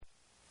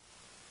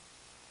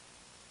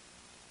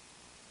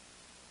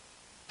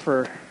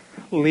For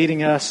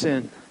leading us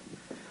in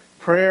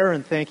prayer,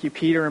 and thank you,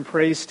 Peter and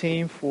praise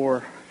team,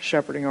 for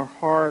shepherding our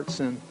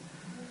hearts and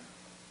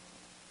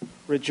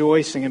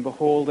rejoicing and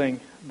beholding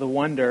the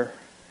wonder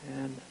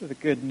and the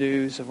good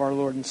news of our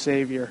Lord and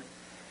Savior,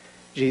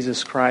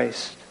 Jesus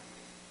Christ.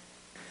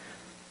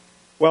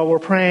 Well, we're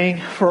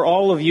praying for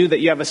all of you that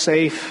you have a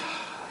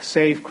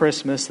safe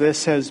Christmas.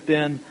 This has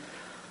been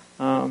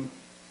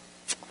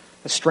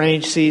a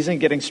strange season,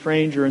 getting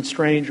stranger and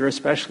stranger,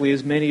 especially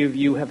as many of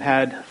you have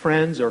had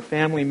friends or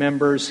family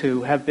members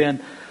who have been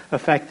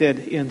affected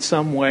in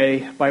some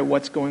way by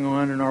what's going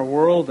on in our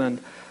world and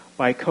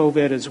by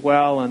COVID as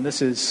well. And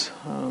this is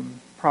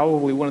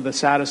probably one of the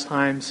saddest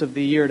times of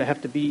the year to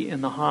have to be in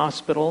the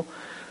hospital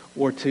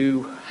or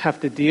to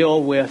have to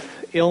deal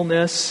with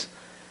illness,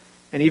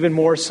 and even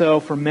more so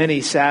for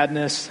many,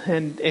 sadness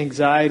and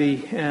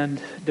anxiety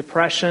and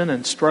depression,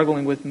 and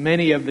struggling with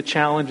many of the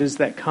challenges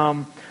that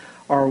come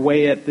our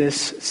way at this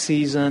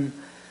season.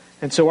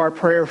 And so our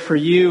prayer for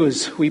you,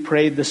 as we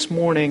prayed this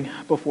morning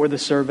before the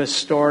service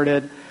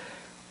started,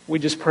 we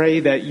just pray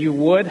that you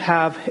would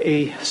have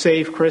a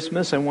safe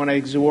Christmas. I want to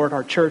exhort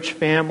our church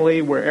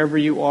family, wherever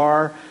you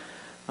are,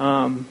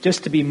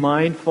 just to be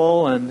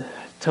mindful and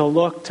to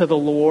look to the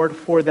Lord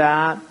for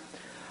that.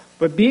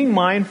 But being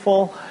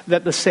mindful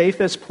that the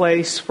safest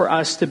place for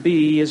us to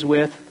be is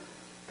with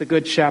the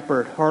Good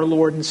Shepherd, our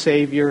Lord and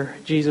Savior,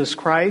 Jesus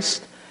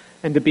Christ,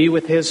 and to be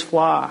with His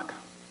flock.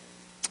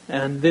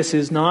 And this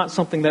is not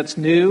something that's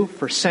new.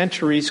 For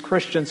centuries,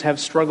 Christians have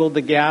struggled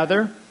to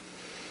gather.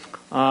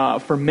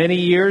 For many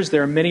years,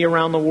 there are many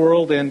around the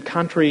world in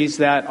countries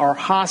that are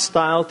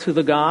hostile to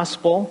the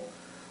gospel,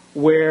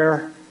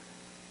 where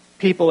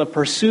people have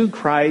pursued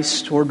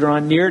Christ or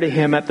drawn near to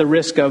Him at the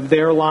risk of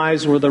their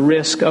lives or the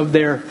risk of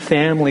their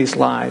families'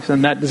 lives.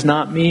 And that does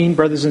not mean,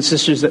 brothers and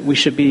sisters, that we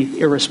should be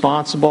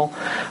irresponsible.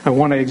 I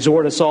want to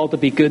exhort us all to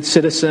be good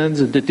citizens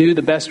and to do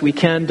the best we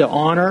can to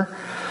honor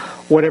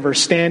whatever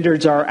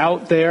standards are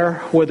out there,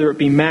 whether it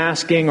be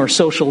masking or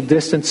social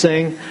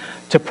distancing,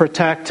 to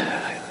protect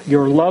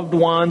your loved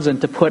ones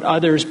and to put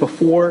others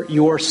before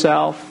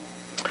yourself.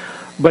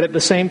 But at the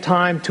same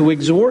time, to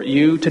exhort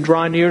you to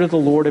draw near to the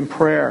Lord in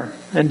prayer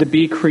and to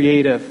be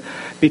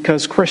creative,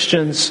 because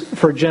Christians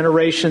for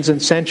generations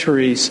and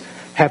centuries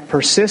have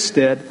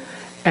persisted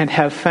and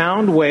have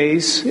found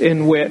ways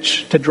in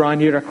which to draw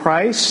near to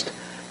Christ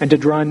and to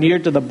draw near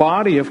to the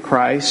body of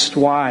Christ.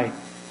 Why?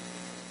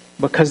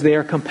 Because they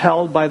are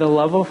compelled by the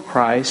love of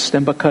Christ,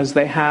 and because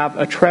they have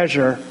a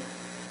treasure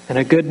and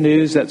a good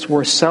news that's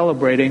worth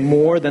celebrating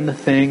more than the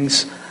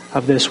things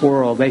of this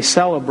world. They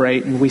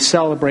celebrate, and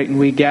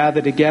we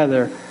gather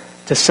together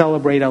to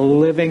celebrate a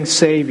living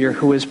Savior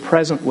who is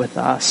present with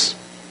us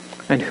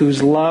and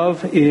whose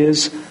love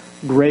is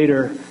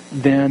greater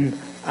than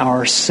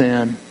our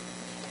sin.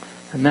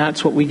 And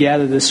that's what we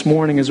gather this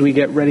morning as we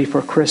get ready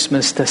for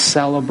Christmas, to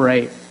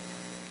celebrate.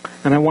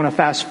 And I want to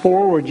fast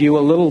forward you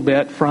a little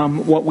bit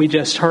from what we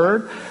just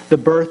heard, the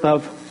birth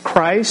of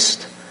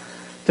Christ,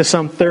 to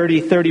some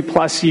 30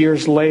 plus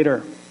years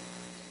later,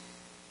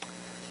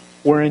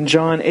 where in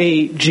John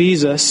 8,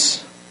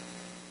 Jesus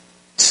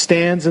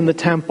stands in the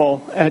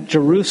temple at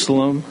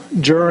Jerusalem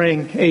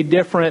during a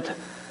different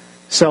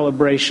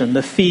celebration,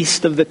 the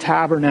Feast of the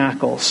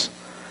Tabernacles.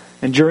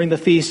 And during the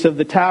Feast of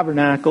the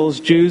Tabernacles,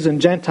 Jews and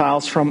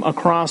Gentiles from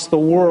across the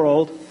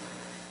world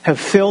have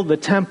filled the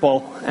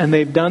temple, and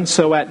they've done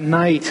so at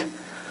night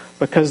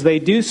because they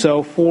do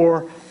so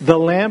for the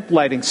lamp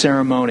lighting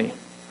ceremony,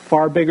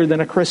 far bigger than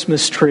a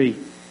Christmas tree.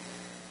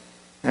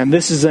 And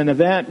this is an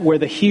event where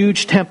the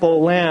huge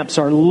temple lamps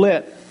are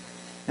lit,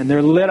 and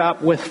they're lit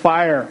up with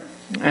fire.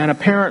 And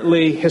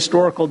apparently,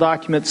 historical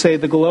documents say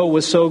the glow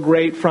was so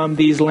great from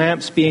these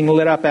lamps being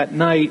lit up at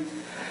night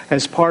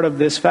as part of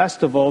this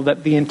festival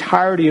that the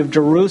entirety of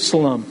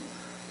Jerusalem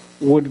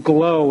would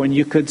glow, and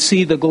you could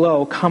see the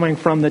glow coming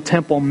from the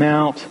Temple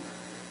Mount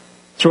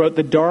throughout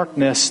the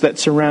darkness that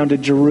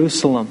surrounded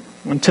Jerusalem.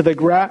 And to the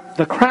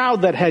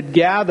crowd that had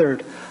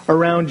gathered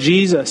around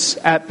Jesus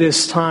at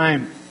this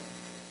time,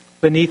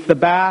 beneath the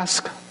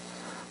bask,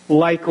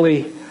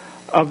 likely,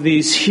 of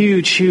these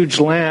huge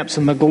lamps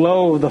and the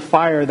glow of the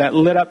fire that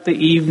lit up the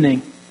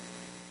evening,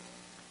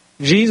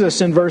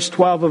 Jesus, in verse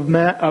 12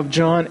 of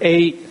John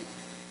 8,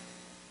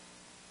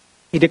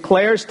 He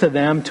declares to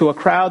them, to a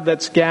crowd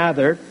that's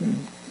gathered,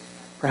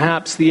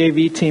 perhaps the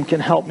AV team can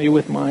help me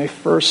with my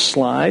first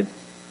slide.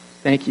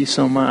 Thank you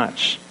so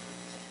much.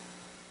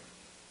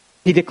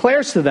 He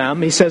declares to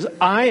them, He says,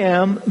 "I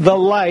am the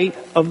light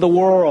of the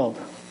world."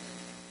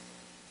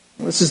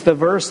 This is the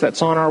verse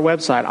that's on our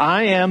website.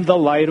 "I am the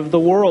light of the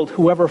world.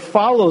 Whoever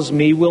follows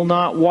me will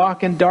not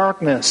walk in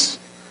darkness,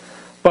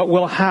 but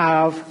will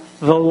have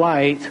the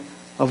light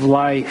of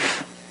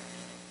life."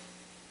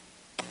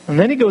 And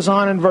then he goes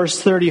on in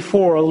verse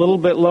 34, a little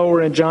bit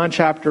lower in John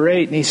chapter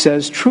 8, and he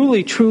says,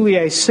 "Truly, truly,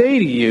 I say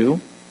to you,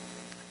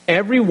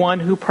 everyone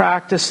who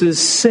practices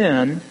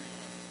sin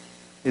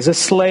is a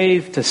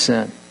slave to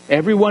sin."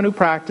 Everyone who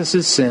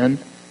practices sin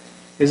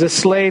is a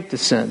slave to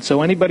sin.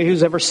 So anybody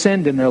who's ever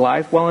sinned in their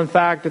life, well, in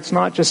fact, it's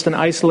not just an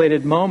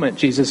isolated moment,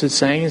 Jesus is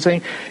saying. He's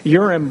saying,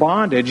 you're in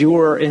bondage. You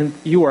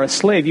are a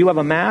slave. You have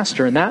a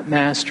master, and that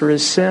master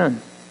is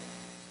sin.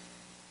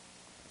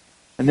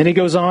 And then he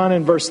goes on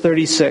in verse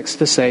 36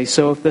 to say,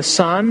 so if the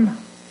Son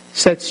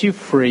sets you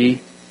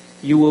free,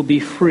 you will be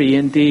free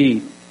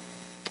indeed.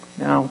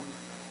 Now,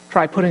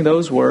 try putting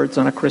those words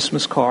on a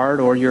Christmas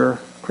card or your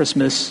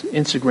Christmas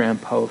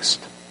Instagram post.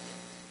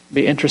 It'll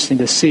be interesting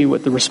to see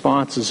what the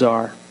responses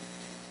are.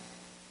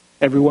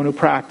 Everyone who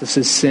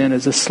practices sin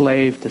is a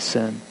slave to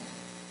sin.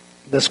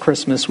 This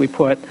Christmas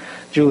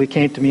Julie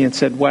came to me and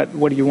said, what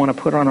do you want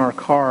to put on our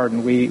card?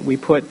 And we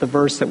put the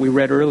verse that we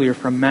read earlier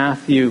from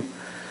Matthew.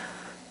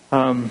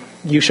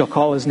 You shall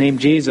call his name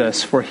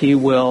Jesus, for he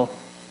will,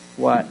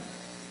 what?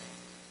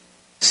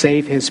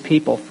 Save his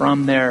people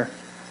from their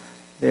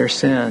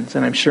sins.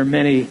 And I'm sure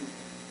many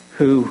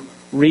who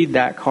read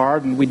that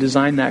card, and we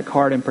designed that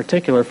card in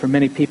particular for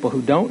many people who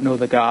don't know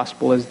the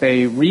gospel, as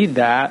they read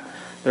that,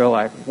 they're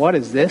like, what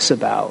is this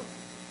about?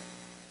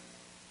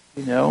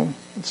 You know,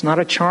 it's not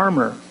a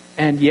charmer.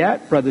 And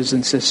yet, brothers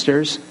and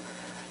sisters,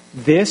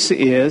 this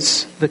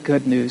is the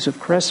good news of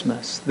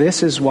Christmas.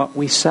 This is what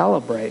we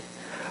celebrate.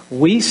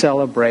 We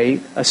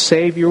celebrate a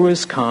Savior who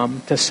has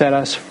come to set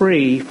us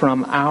free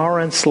from our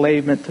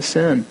enslavement to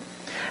sin.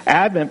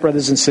 Advent,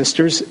 brothers and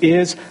sisters,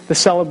 is the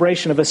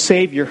celebration of a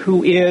Savior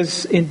who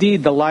is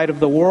indeed the light of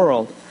the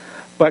world.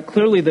 But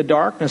clearly the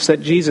darkness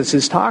that Jesus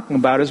is talking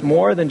about is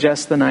more than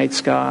just the night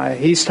sky.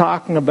 He's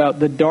talking about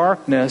the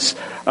darkness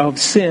of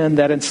sin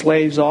that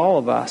enslaves all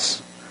of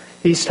us.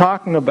 He's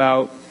talking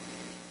about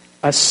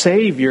a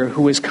Savior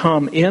who has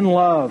come in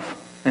love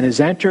and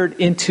has entered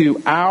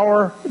into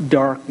our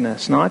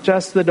darkness, not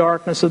just the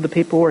darkness of the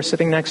people who are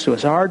sitting next to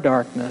us, our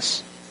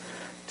darkness,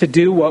 to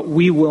do what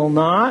we will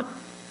not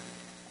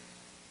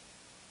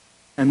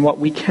and what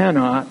we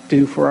cannot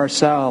do for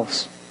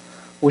ourselves,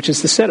 which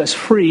is to set us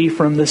free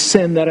from the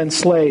sin that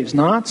enslaves.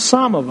 Not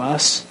some of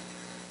us,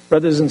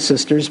 brothers and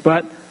sisters,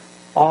 but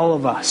all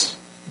of us.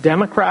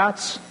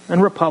 Democrats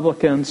and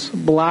Republicans,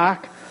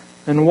 black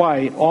and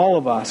white, all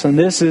of us. And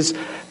this is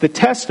the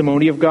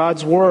testimony of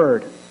God's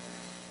Word.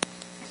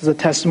 This is a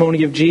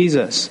testimony of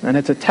Jesus, and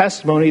it's a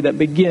testimony that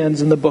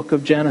begins in the book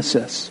of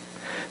Genesis.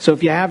 So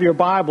if you have your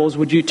Bibles,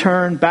 would you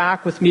turn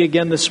back with me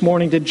again this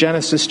morning to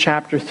Genesis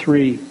chapter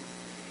 3,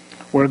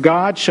 where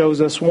God shows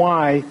us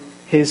why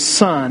His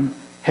Son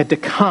had to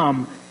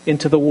come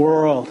into the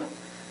world,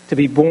 to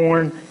be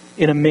born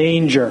in a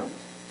manger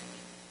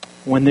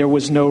when there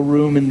was no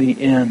room in the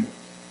inn.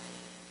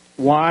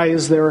 Why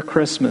is there a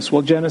Christmas?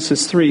 Well,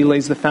 Genesis 3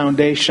 lays the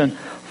foundation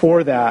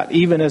for that,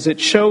 even as it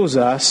shows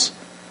us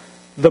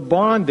the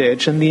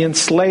bondage and the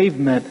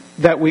enslavement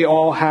that we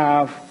all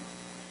have,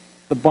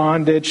 the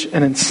bondage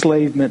and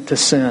enslavement to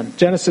sin.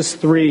 Genesis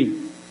 3,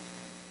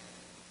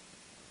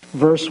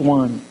 verse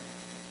 1.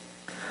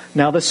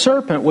 Now the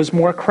serpent was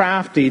more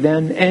crafty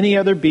than any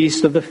other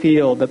beast of the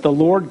field that the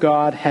Lord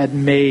God had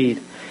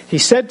made. He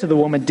said to the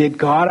woman, "Did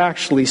God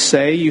actually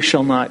say, 'You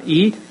shall not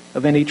eat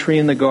of any tree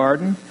in the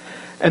garden'?"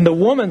 And the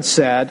woman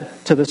said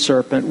to the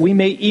serpent, "We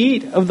may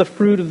eat of the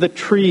fruit of the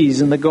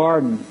trees in the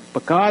garden."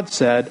 But God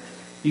said,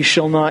 "You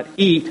shall not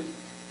eat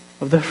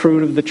of the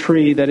fruit of the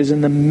tree that is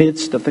in the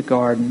midst of the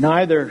garden.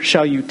 Neither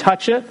shall you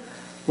touch it,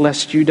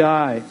 lest you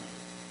die."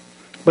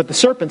 But the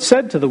serpent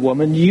said to the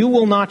woman, "You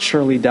will not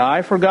surely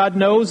die, for God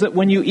knows that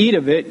when you eat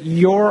of it,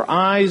 your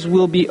eyes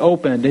will be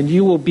opened, and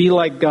you will be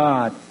like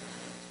God,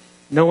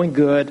 knowing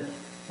good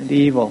and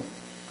evil."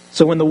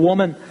 So when the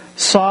woman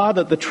saw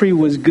that the tree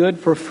was good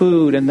for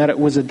food, and that it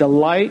was a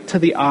delight to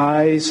the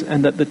eyes,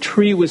 and that the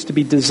tree was to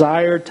be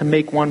desired to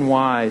make one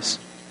wise,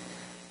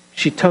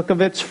 she took of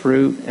its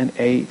fruit and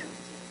ate.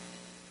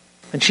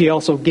 And she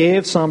also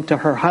gave some to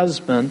her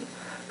husband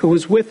who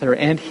was with her,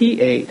 and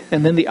he ate.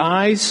 And then the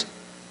eyes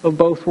of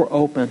both were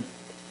open,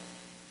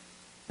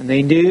 and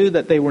they knew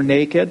that they were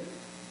naked,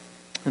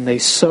 and they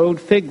sewed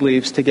fig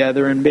leaves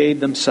together and made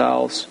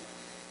themselves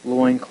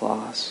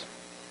loincloths.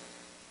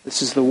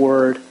 This is the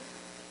word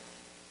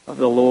of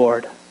the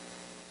Lord.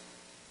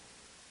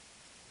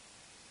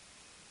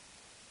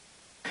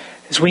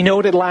 As we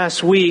noted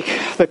last week,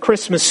 the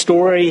Christmas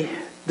story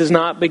does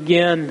not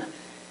begin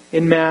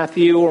in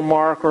Matthew or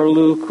Mark or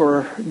Luke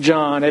or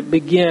John. It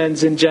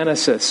begins in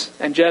Genesis,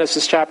 and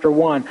Genesis chapter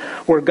 1,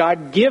 where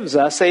God gives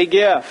us a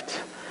gift.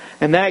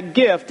 And that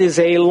gift is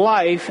a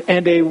life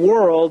and a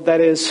world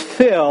that is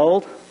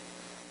filled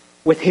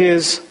with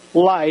His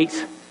light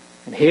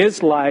and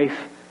His life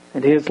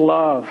and His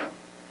love.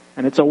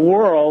 And it's a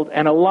world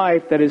and a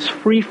life that is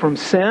free from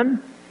sin,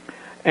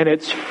 and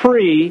it's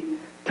free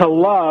to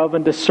love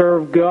and to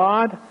serve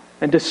God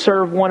and to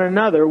serve one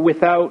another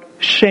without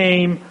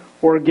shame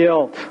or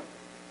guilt.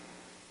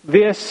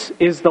 This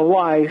is the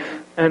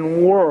life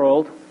and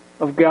world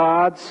of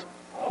God's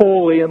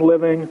holy and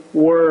living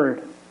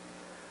Word.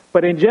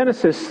 But in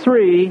Genesis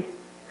 3,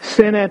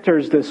 sin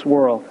enters this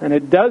world, and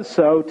it does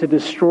so to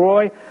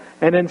destroy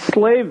and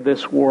enslave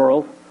this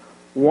world,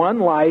 one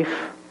life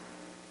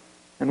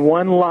and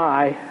one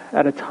lie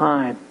at a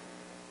time.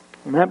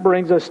 And that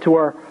brings us to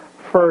our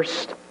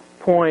first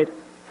point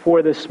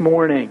for this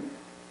morning.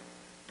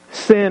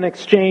 Sin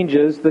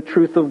exchanges the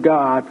truth of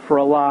God for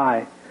a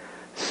lie.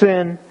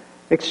 Sin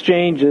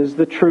exchanges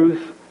the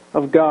truth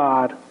of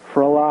God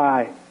for a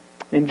lie.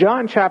 In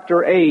John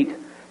chapter 8,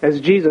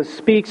 as Jesus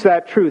speaks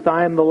that truth,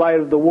 I am the light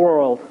of the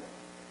world,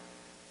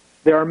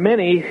 there are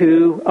many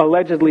who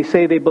allegedly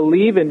say they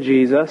believe in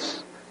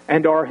Jesus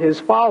and are His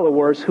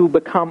followers who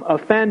become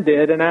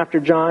offended, and after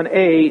John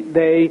 8,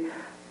 they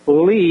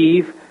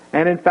leave,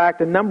 and in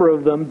fact a number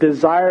of them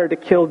desire to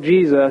kill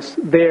Jesus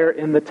there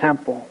in the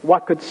temple.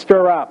 What could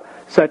stir up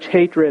such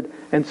hatred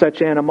and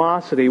such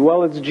animosity?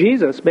 Well, it's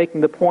Jesus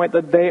making the point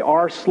that they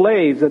are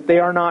slaves, that they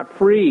are not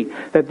free,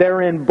 that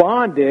they're in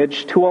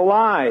bondage to a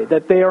lie,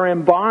 that they are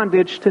in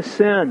bondage to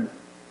sin.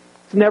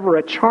 It's never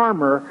a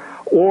charmer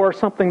or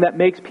something that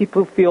makes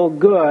people feel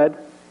good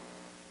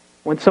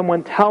when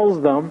someone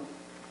tells them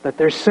that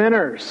they're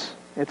sinners.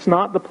 It's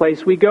not the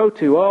place we go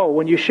to. Oh,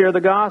 when you share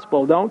the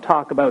gospel, don't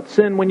talk about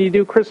sin. When you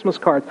do Christmas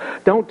cards,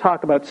 don't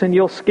talk about sin.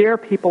 You'll scare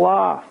people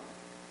off.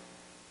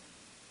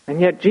 And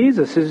yet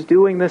Jesus is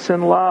doing this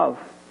in love.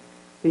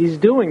 He's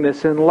doing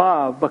this in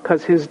love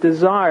because His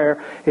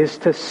desire is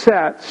to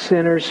set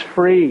sinners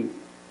free.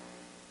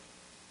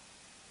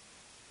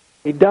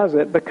 He does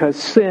it because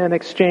sin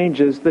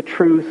exchanges the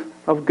truth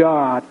of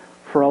God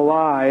for a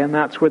lie, and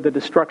that's where the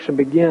destruction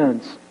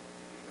begins.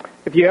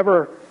 If you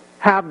ever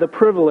have the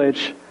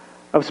privilege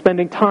of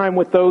spending time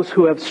with those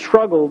who have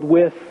struggled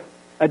with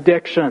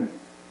addiction,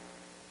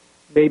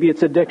 maybe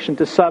it's addiction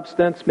to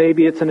substance,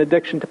 maybe it's an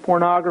addiction to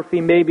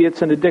pornography, maybe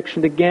it's an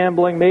addiction to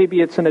gambling,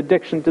 maybe it's an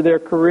addiction to their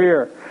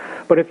career.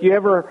 But if you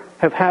ever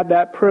have had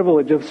that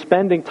privilege of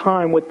spending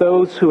time with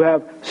those who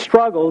have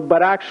struggled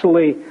but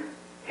actually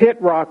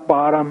hit rock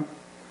bottom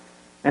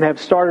and have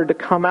started to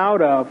come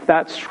out of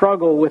that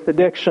struggle with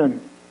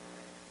addiction,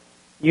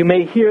 you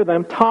may hear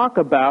them talk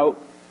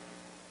about,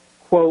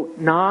 quote,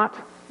 not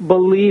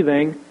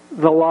believing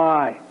the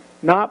lie.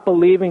 Not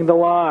believing the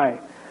lie.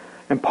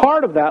 And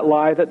part of that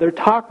lie that they're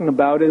talking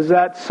about is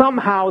that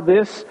somehow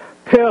this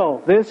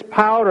pill, this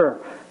powder,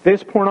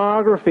 this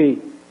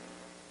pornography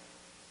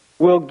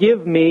will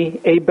give me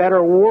a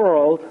better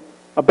world,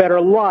 a better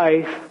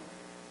life,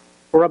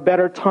 or a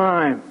better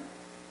time.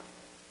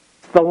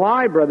 It's the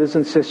lie, brothers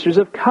and sisters,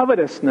 of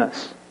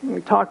covetousness.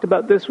 We talked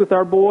about this with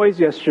our boys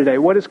yesterday.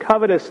 What is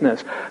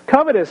covetousness?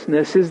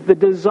 Covetousness is the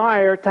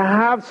desire to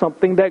have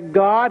something that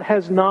God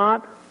has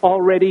not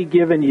already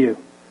given you.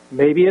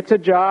 Maybe it's a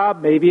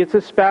job, maybe it's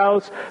a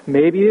spouse,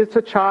 maybe it's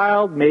a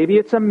child, maybe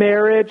it's a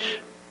marriage.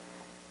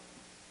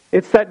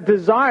 It's that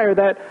desire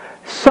that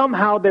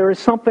somehow there is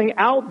something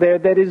out there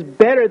that is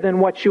better than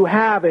what you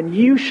have, and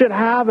you should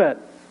have it.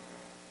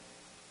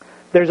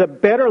 There's a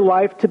better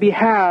life to be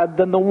had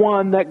than the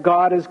one that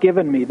God has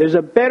given me. There's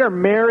a better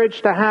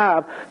marriage to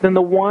have than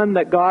the one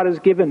that God has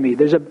given me.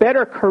 There's a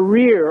better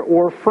career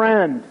or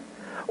friend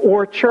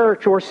or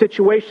church or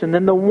situation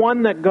than the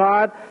one that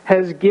God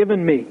has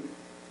given me.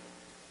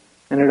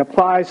 And it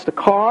applies to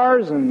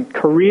cars and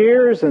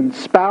careers and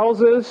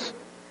spouses.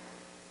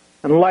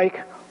 And like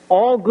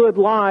all good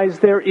lies,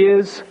 there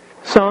is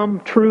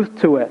some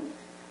truth to it.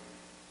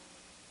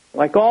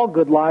 Like all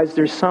good lies,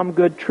 there's some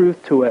good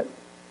truth to it.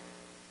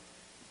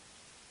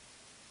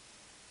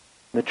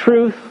 The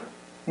truth,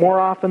 more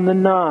often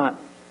than not,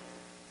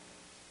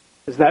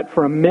 is that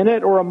for a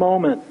minute or a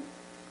moment,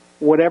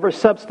 whatever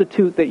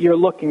substitute that you're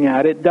looking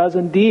at, it does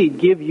indeed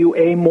give you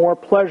a more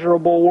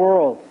pleasurable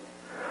world.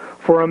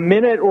 For a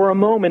minute or a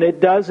moment,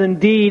 it does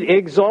indeed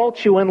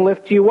exalt you and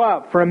lift you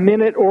up. For a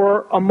minute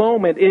or a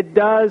moment, it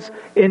does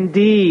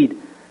indeed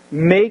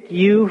make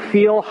you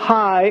feel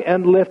high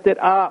and lifted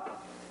up.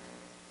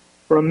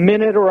 For a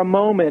minute or a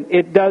moment,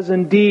 it does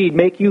indeed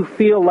make you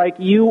feel like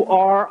you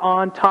are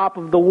on top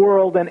of the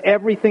world and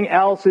everything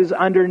else is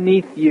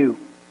underneath you.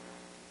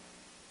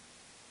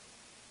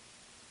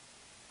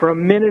 For a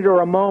minute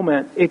or a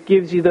moment, it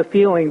gives you the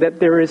feeling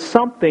that there is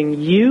something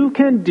you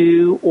can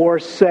do or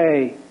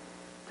say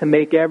to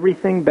make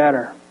everything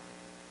better.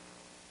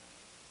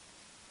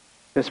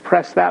 Just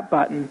press that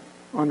button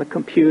on the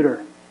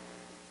computer.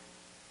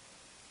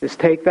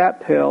 Just take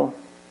that pill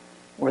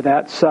or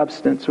that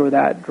substance or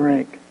that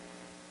drink.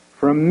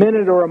 For a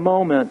minute or a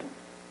moment,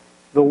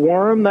 the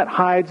worm that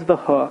hides the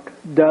hook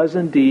does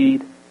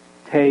indeed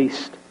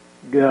taste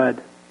good.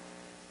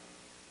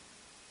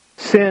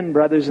 Sin,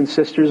 brothers and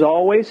sisters,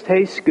 always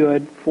tastes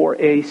good for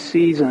a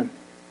season.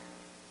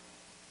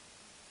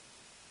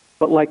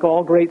 But like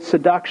all great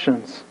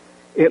seductions,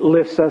 it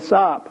lifts us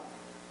up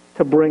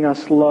to bring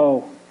us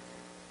low.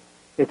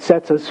 It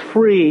sets us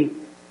free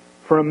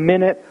for a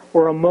minute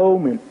or a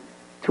moment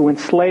to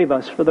enslave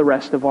us for the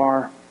rest of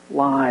our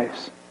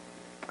lives.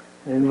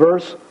 In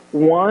verse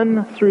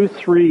 1 through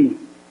 3,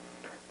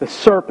 the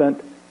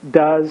serpent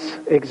does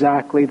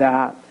exactly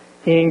that.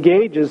 He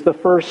engages the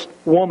first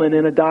woman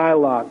in a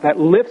dialogue that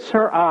lifts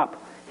her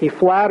up. He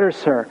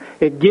flatters her.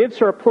 It gives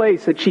her a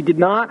place that she did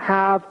not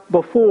have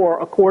before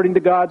according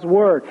to God's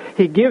Word.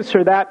 He gives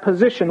her that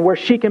position where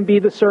she can be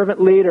the servant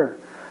leader.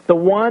 the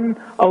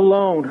one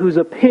alone whose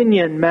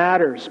opinion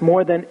matters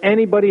more than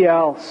anybody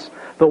else,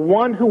 the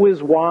one who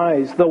is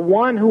wise, the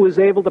one who is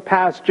able to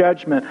pass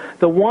judgment,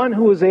 the one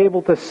who is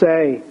able to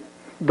say,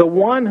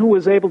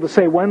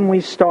 when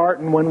we start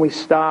and when we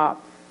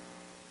stop.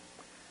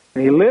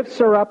 And he lifts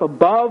her up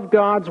above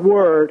God's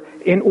Word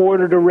in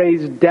order to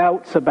raise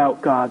doubts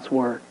about God's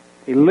Word.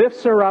 He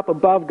lifts her up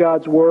above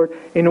God's Word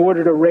in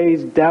order to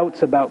raise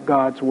doubts about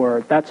God's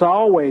Word. That's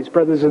always,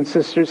 brothers and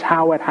sisters,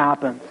 how it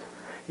happens.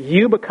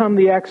 You become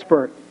the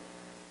expert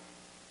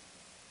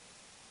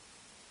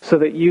so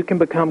that you can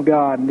become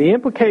God. And the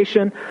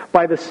implication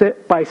by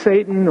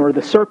Satan or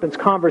the serpent's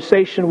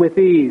conversation with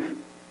Eve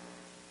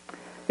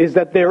is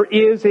that there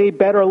is a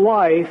better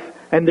life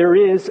and there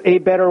is a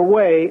better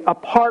way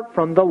apart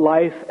from the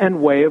life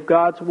and way of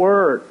God's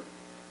Word.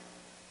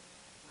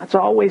 That's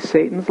always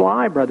Satan's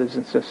lie, brothers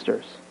and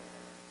sisters.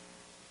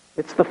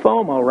 It's the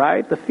FOMO,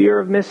 right? The fear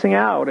of missing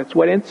out. It's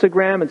what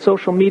Instagram and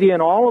social media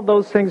and all of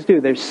those things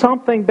do. There's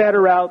something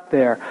better out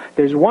there.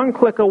 There's one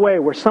click away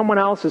where someone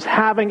else is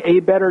having a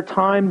better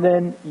time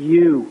than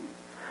you.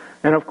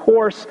 And of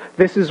course,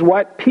 this is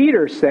what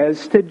Peter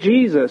says to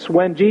Jesus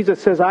when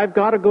Jesus says, I've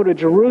got to go to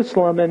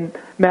Jerusalem in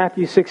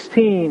Matthew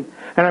 16,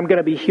 and I'm going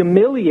to be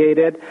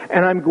humiliated,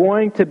 and I'm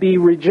going to be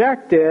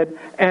rejected,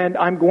 and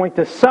I'm going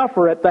to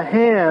suffer at the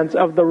hands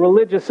of the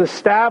religious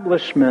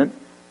establishment.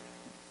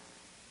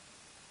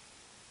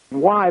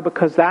 Why?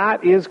 Because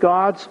that is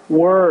God's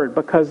Word,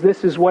 because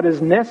this is what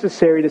is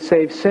necessary to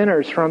save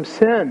sinners from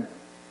sin.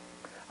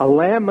 A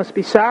lamb must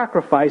be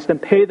sacrificed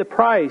and pay the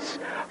price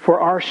for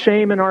our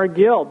shame and our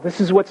guilt.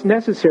 This is what's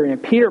necessary.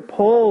 And Peter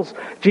pulls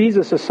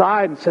Jesus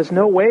aside and says,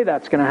 no way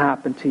that's going to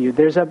happen to you.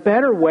 There's a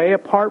better way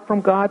apart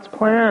from God's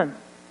plan.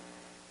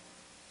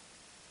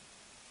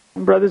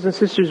 And brothers and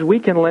sisters, we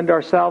can lend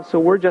ourselves so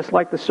we're just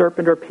like the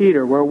serpent or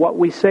Peter, where what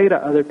we say to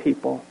other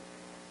people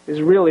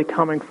is really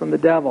coming from the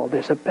devil.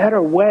 There's a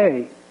better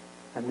way,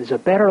 and there's a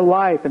better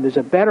life, and there's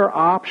a better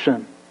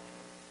option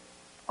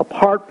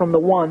apart from the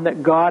one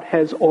that God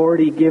has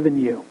already given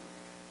you.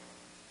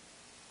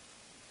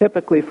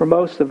 Typically, for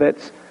most of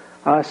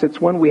us,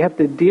 it's when we have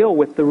to deal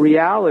with the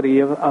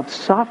reality of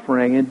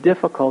suffering and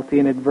difficulty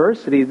and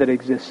adversity that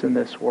exists in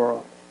this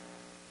world.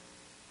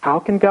 How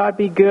can God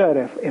be good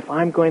if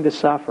I'm going to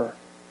suffer?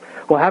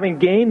 Well, having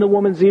gained the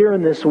woman's ear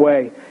in this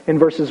way, in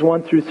verses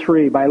 1 through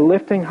 3, by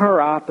lifting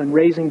her up and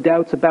raising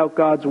doubts about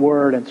God's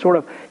Word and sort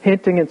of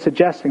hinting and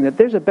suggesting that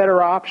there's a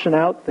better option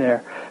out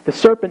there, the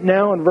serpent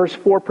now in verse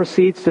 4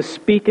 proceeds to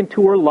speak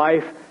into her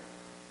life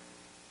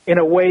in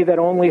a way that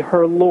only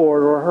her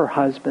Lord or her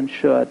husband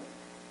should.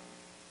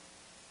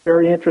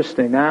 Very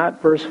interesting,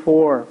 that verse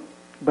 4.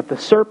 But the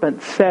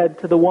serpent said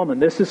to the woman,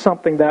 this is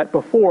something that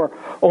before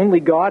only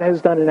God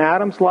has done in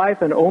Adam's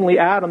life, and only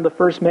Adam, the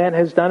first man,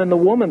 has done in the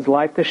woman's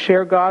life, to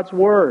share God's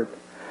Word.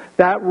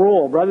 That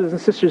rule, brothers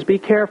and sisters, be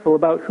careful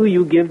about who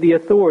you give the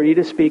authority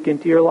to speak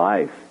into your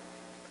life.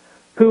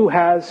 Who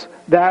has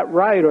that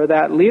right or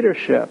that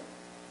leadership?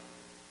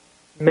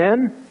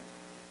 Men,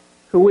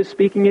 who is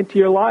speaking into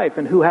your life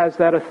and who has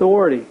that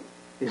authority?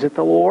 Is it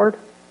the Lord?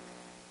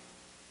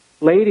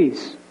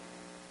 Ladies,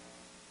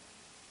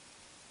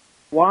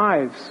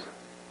 wives,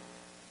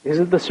 is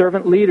it the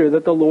servant leader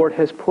that the Lord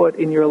has put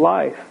in your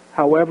life,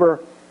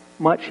 however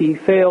much he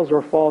fails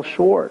or falls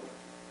short?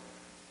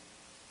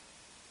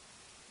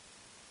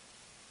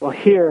 Well,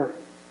 here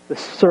the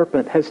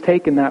serpent has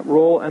taken that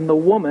role, and the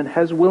woman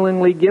has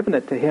willingly given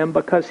it to him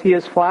because he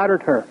has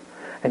flattered her,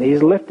 and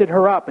he's lifted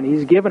her up, and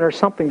he's given her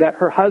something that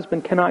her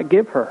husband cannot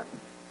give her: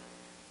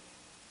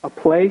 a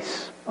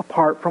place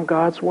apart from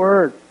God's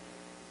Word.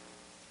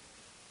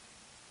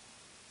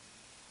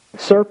 The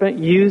serpent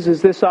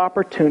uses this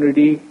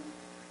opportunity,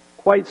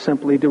 quite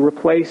simply, to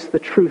replace the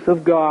truth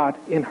of God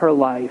in her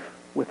life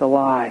with a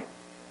lie.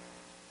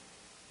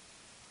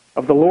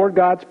 Of the Lord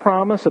God's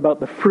promise about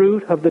the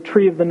fruit of the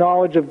tree of the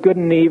knowledge of good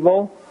and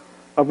evil,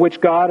 of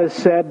which God has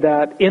said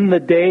that in the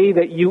day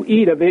that you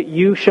eat of it,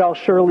 you shall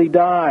surely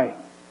die.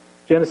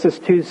 Genesis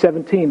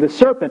 2:17. The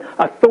serpent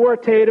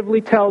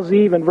authoritatively tells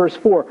Eve in verse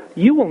 4,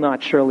 you will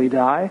not surely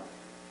die.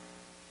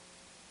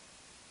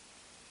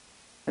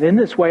 And in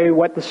this way,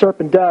 what the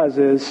serpent does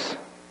is,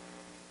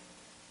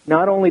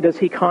 not only does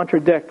he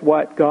contradict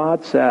what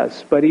God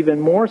says, but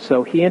even more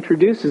so, he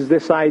introduces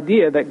this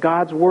idea that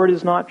God's Word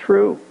is not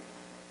true.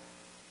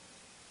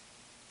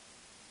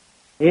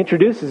 He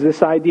introduces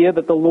this idea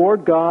that the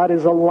Lord God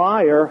is a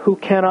liar who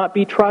cannot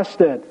be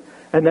trusted,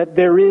 and that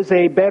there is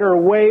a better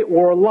way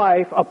or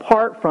life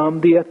apart from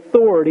the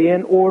authority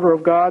and order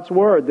of God's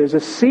Word. There's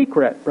a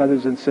secret,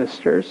 brothers and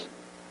sisters.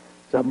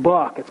 It's a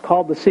book. It's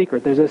called The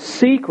Secret. There's a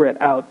secret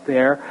out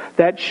there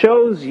that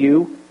shows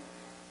you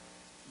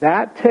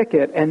that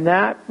ticket and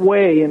that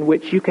way in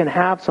which you can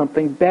have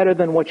something better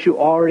than what you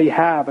already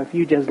have if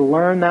you just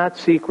learn that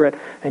secret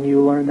and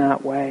you learn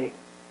that way.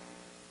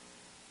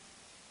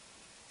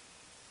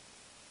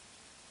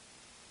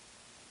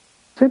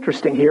 What's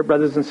interesting here,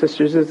 brothers and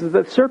sisters, is that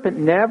the serpent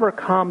never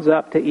comes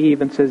up to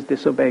Eve and says,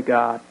 disobey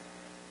God.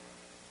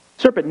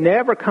 The serpent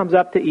never comes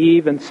up to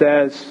Eve and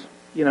says,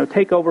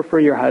 take over for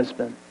your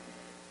husband.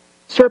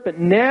 Serpent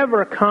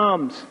never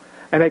comes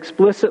and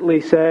explicitly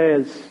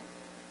says,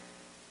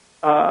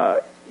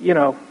 God's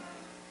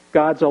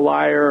a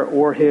liar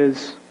or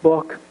his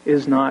book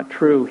is not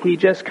true. He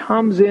just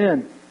comes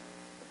in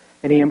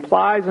and he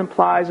implies.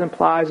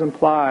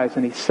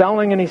 And he's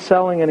selling and he's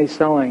selling and he's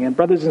selling. And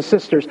brothers and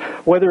sisters,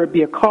 whether it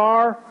be a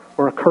car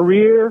or a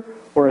career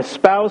or a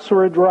spouse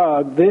or a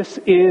drug, this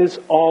is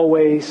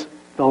always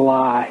the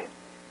lie.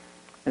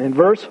 And in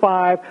verse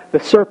 5, the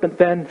serpent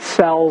then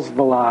sells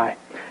the lie.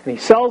 And he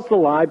sells the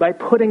lie by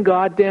putting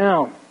God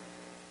down.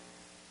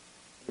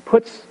 He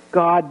puts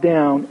God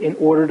down in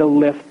order to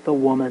lift the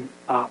woman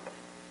up.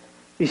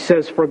 He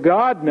says, for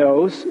God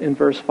knows, in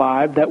verse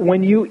 5, that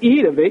when you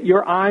eat of it,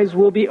 your eyes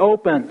will be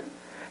opened,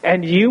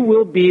 and you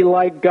will be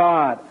like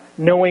God,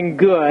 knowing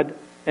good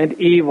and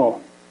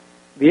evil.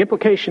 The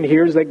implication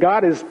here is that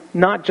God is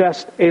not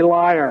just a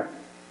liar.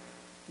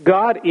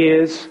 God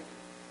is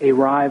a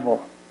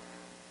rival.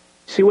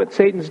 See what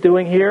Satan's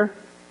doing here?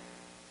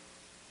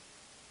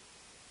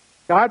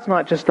 God's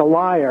not just a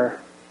liar.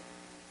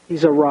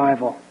 He's a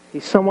rival.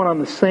 He's someone on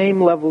the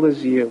same level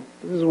as you.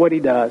 This is what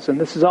he does.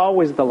 And this is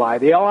always the lie.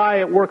 The lie,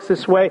 it works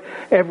this way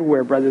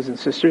everywhere, brothers and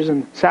sisters.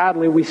 And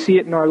sadly, we see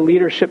it in our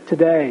leadership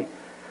today,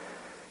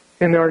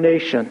 in our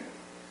nation.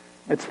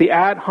 It's the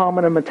ad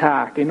hominem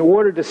attack. In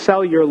order to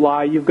sell your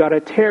lie, you've got to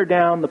tear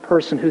down the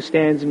person who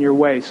stands in your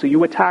way. So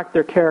you attack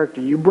their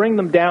character. You bring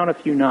them down a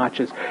few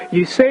notches.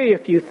 You say a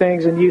few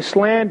things and you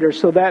slander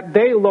so that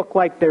they look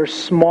like they're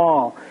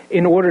small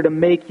in order to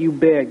make you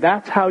big.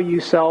 That's how you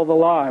sell the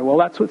lie. Well,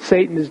 that's what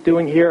Satan is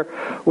doing here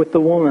with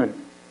the woman.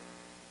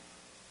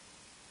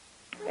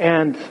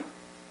 And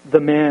the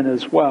man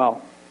as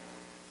well.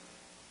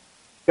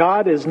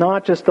 God is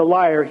not just a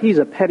liar. He's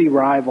a petty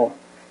rival.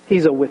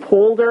 He's a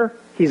withholder.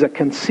 He's a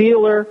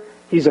concealer.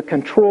 He's a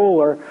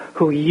controller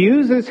who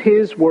uses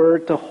his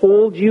word to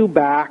hold you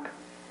back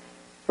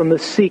from the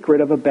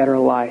secret of a better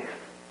life.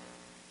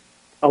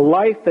 A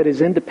life that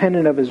is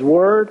independent of his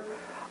word.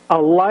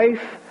 A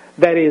life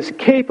that is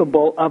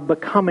capable of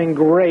becoming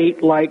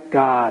great like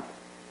God.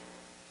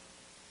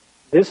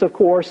 This, of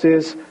course,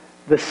 is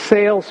the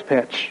sales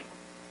pitch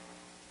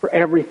for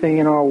everything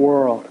in our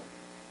world.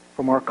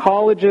 From our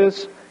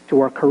colleges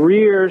to our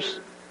careers,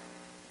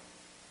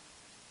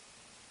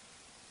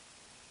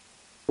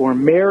 to our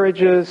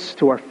marriages,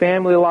 to our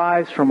family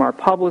lives, from our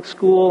public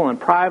school and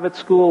private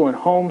school and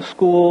home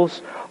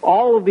schools,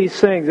 all of these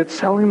things, it's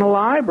selling the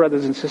lie,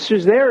 brothers and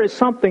sisters. There is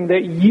something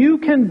that you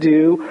can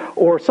do,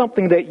 or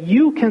something that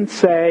you can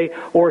say,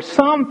 or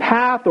some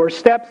path or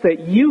steps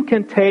that you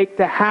can take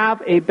to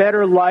have a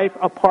better life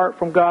apart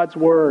from God's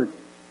Word.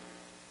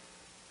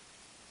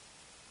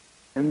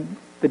 And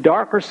the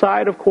darker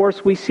side, of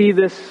course, we see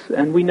this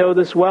and we know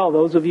this well.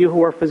 Those of you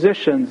who are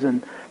physicians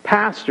and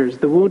pastors,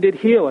 the wounded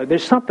healer.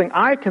 There's something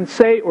I can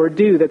say or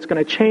do that's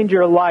going to change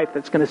your life,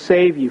 that's going to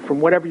save you from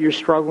whatever you're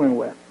struggling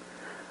with.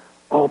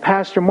 Oh,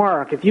 Pastor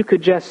Mark, if you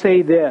could just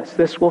say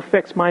this will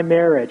fix my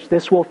marriage.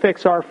 This will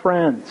fix our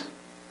friends.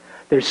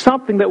 There's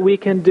something that we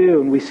can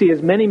do, and we see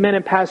as many men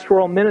in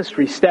pastoral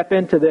ministry step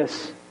into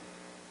this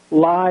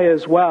lie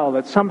as well,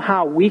 that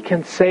somehow we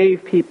can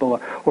save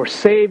people or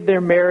save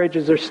their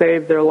marriages or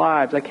save their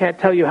lives. I can't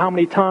tell you how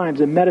many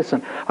times in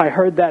medicine I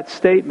heard that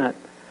statement.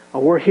 Oh,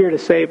 we're here to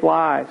save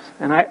lives.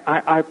 And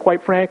I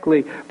quite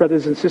frankly,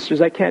 brothers and sisters,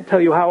 I can't tell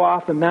you how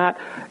often that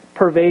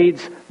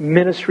pervades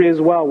ministry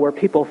as well, where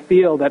people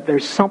feel that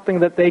there's something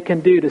that they can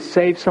do to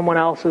save someone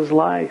else's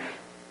life.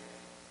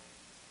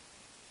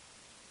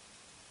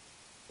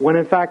 When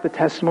in fact the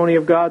testimony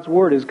of God's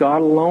Word is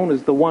God alone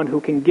is the one who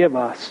can give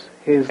us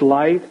His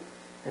light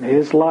and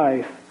His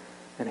life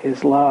and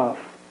His love.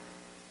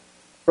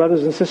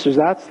 Brothers and sisters,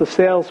 that's the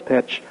sales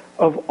pitch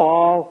of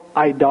all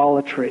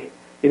idolatry.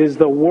 It is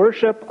the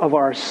worship of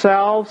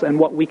ourselves and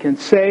what we can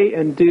say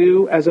and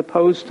do, as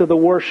opposed to the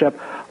worship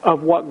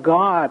of what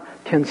God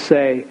can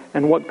say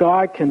and what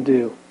God can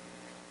do.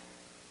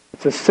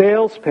 It's a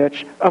sales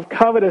pitch of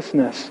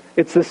covetousness.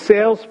 It's the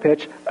sales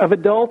pitch of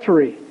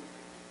adultery.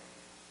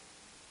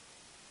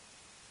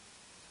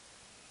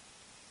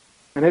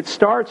 And it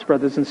starts,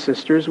 brothers and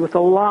sisters, with a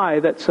lie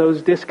that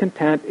sows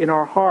discontent in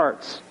our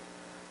hearts.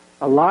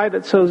 A lie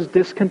that sows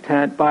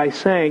discontent by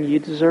saying you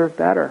deserve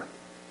better.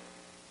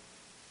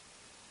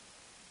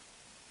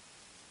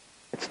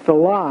 It's the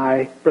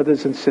lie,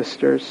 brothers and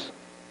sisters.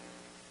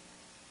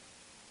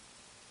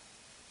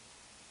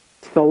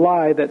 It's the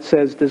lie that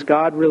says, does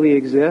God really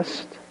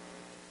exist?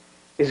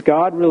 Is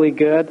God really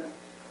good?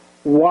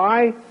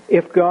 Why,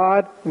 if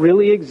God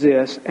really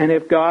exists and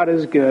if God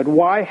is good,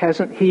 why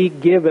hasn't He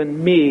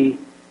given me,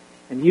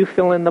 and you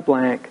fill in the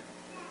blank,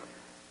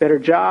 better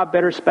job,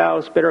 better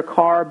spouse, better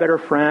car, better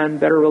friend,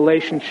 better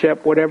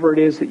relationship, whatever it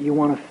is that you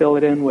want to fill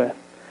it in with?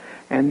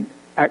 And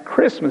at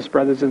Christmas,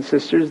 brothers and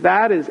sisters,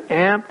 that is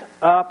amped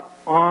up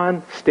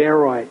on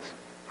steroids.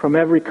 From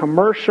every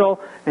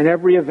commercial and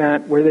every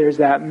event where there's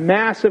that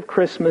massive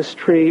Christmas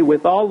tree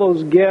with all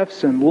those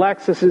gifts and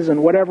Lexuses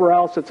and whatever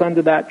else that's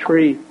under that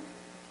tree.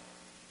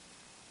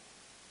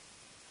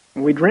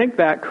 And we drink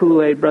that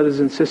Kool-Aid, brothers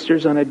and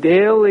sisters, on a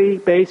daily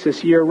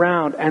basis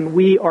year-round, and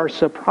we are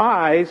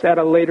surprised at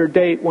a later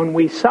date when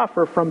we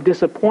suffer from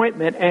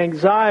disappointment,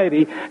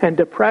 anxiety, and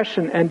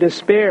depression and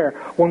despair,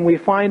 when we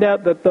find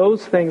out that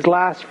those things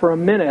last for a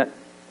minute,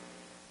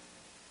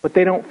 but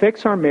they don't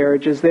fix our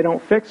marriages, they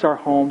don't fix our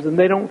homes, and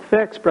they don't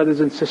fix, brothers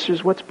and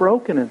sisters, what's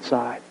broken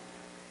inside.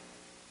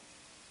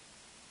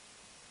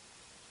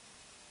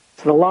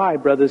 It's the lie,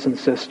 brothers and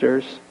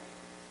sisters,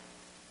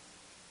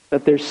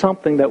 that there's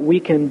something that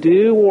we can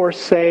do or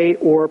say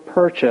or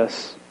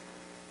purchase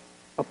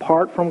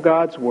apart from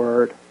God's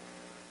Word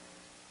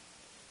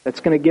that's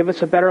going to give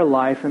us a better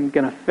life and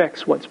going to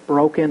fix what's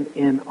broken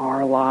in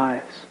our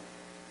lives.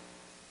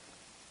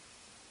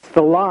 It's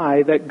the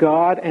lie that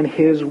God and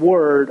His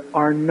Word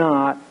are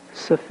not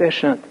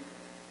sufficient.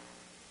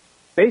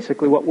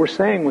 Basically what we're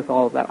saying with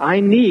all of that. I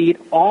need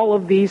all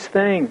of these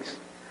things.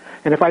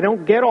 And if I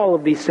don't get all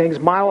of these things,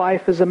 my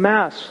life is a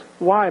mess.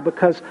 Why?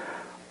 Because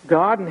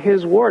God and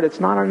His Word, it's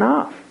not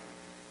enough.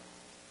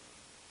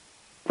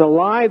 The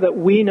lie that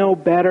we know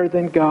better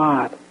than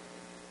God.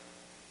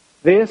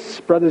 This,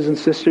 brothers and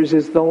sisters,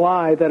 is the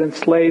lie that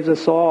enslaves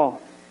us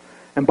all.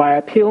 And by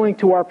appealing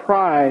to our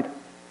pride,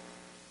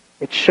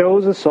 it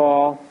shows us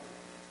all,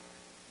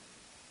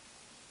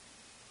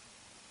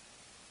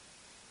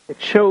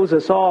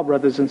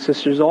 brothers and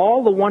sisters,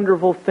 all the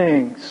wonderful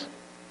things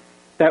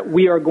that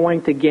we are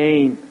going to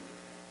gain.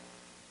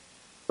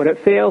 But it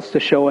fails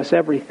to show us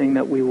everything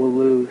that we will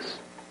lose.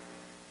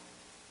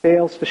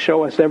 Fails to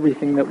show us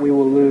everything that we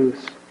will lose.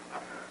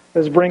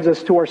 This brings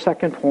us to our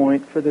second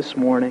point for this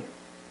morning.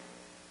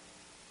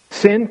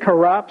 Sin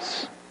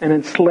corrupts and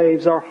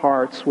enslaves our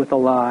hearts with a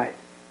lie.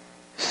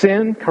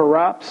 Sin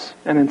corrupts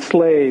and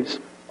enslaves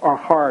our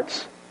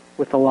hearts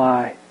with a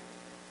lie.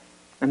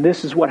 And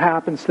this is what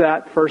happens to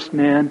that first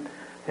man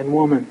and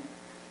woman,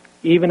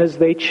 even as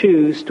they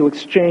choose to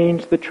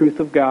exchange the truth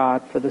of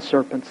God for the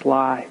serpent's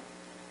lie.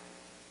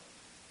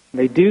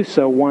 They do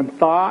so one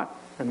thought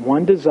and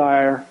one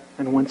desire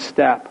and one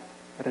step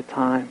at a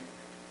time.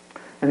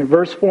 And in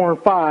verse 4 and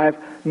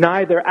 5,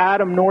 neither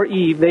Adam nor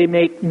Eve, they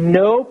make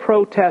no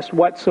protest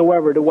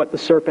whatsoever to what the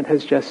serpent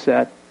has just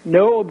said.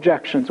 No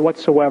objections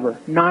whatsoever.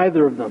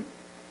 Neither of them.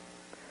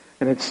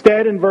 And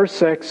instead, in verse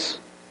 6,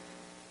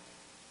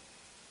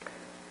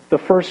 the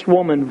first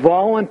woman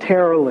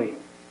voluntarily,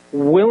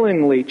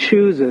 willingly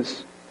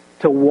chooses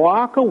to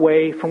walk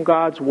away from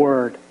God's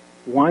Word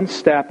one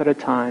step at a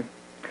time.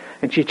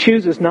 And she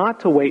chooses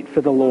not to wait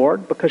for the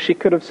Lord, because she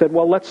could have said,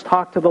 well, let's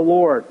talk to the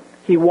Lord.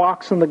 He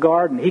walks in the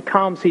garden. He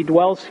comes. He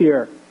dwells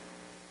here.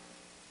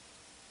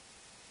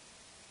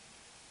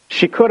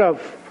 She could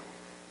have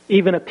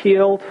even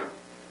appealed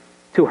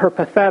to her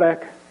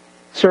pathetic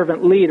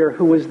servant leader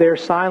who was there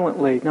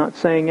silently, not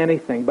saying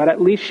anything. But at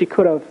least she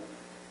could have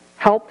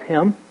helped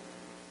him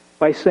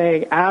by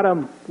saying,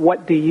 Adam,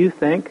 what do you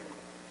think?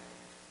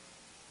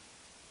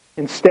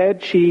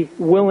 Instead, she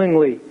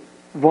willingly,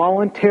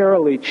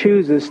 voluntarily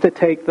chooses to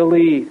take the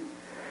lead.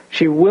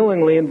 She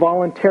willingly and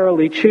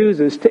voluntarily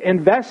chooses to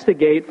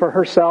investigate for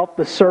herself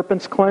the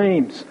serpent's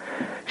claims.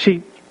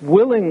 She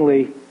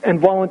willingly and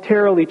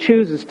voluntarily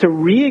chooses to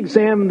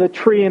re-examine the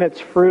tree and its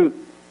fruit.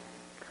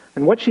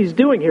 And what she's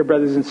doing here,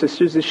 brothers and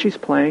sisters, is she's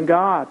playing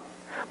God.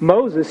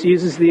 Moses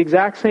uses the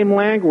exact same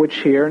language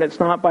here, and it's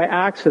not by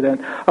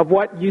accident, of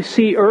what you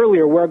see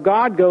earlier, where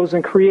God goes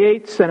and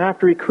creates, and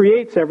after He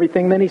creates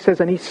everything, then He says,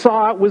 and He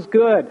saw it was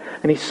good,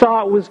 and He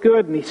saw it was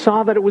good, and He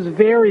saw that it was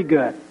very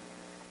good.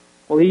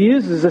 Well, He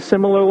uses a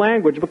similar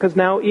language because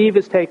now Eve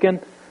has taken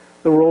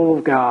the role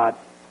of God.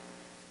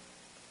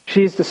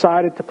 She's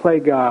decided to play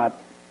God.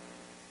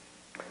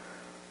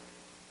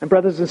 And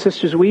brothers and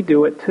sisters, we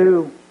do it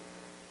too.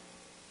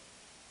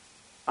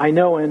 I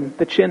know in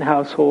the Chin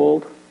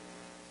household,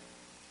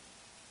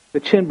 the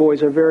Chin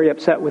boys are very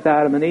upset with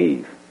Adam and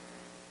Eve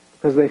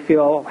because they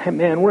feel, hey,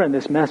 man, we're in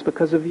this mess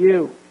because of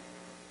you.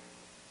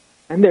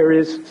 And there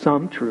is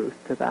some truth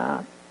to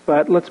that.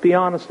 But let's be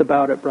honest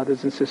about it,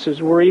 brothers and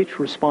sisters. We're each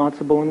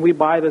responsible, and we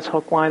buy this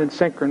hook, line, and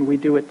sinker, and we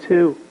do it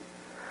too.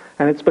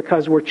 And it's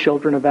because we're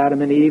children of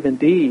Adam and Eve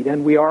indeed,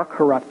 and we are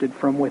corrupted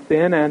from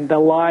within, and the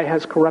lie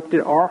has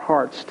corrupted our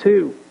hearts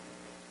too.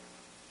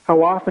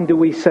 How often do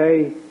we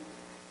say,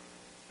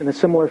 in a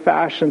similar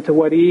fashion to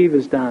what Eve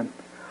has done,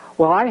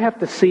 well, I have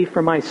to see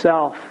for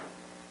myself.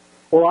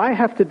 Well, I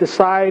have to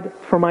decide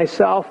for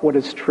myself what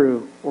is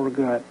true or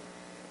good.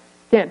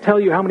 I can't tell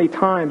you how many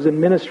times in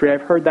ministry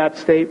I've heard that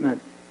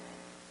statement.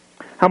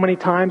 How many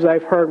times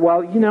I've heard,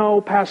 well, you know,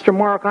 Pastor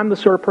Mark, I'm the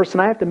sort of person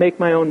I have to make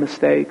my own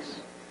mistakes.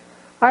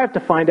 I have to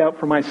find out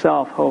for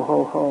myself, ho,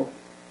 ho, ho.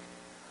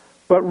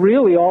 But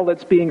really all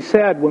that's being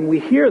said when we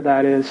hear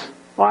that is,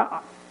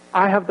 well,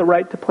 I have the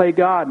right to play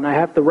God, and I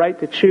have the right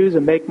to choose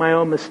and make my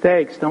own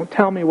mistakes. Don't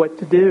tell me what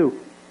to do.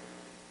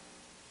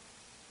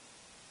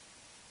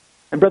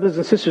 And brothers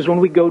and sisters, when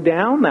we go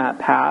down that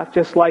path,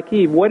 just like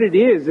Eve, what it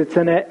is, it's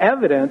an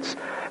evidence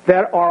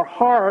that our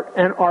heart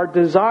and our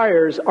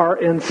desires are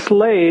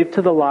enslaved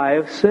to the lie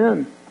of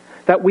sin.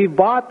 That we've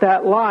bought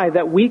that lie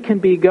that we can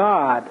be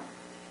God.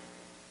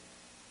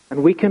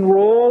 And we can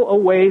roll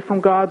away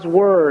from God's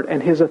Word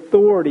and His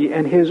authority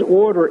and His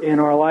order in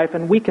our life,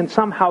 and we can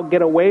somehow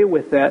get away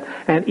with it.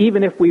 And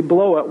even if we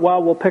blow it,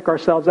 well, we'll pick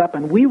ourselves up,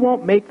 and we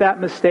won't make that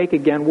mistake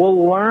again.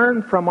 We'll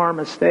learn from our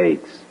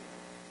mistakes.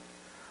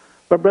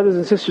 But brothers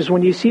and sisters,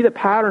 when you see the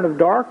pattern of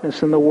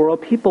darkness in the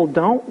world, people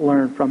don't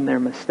learn from their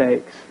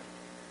mistakes.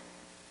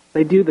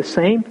 They do the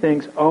same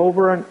things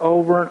over and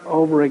over and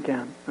over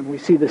again. And we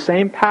see the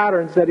same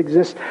patterns that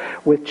exist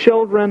with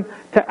children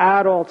to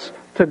adults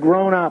to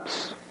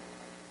grown-ups.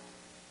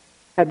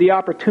 Had the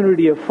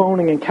opportunity of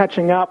phoning and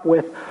catching up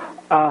with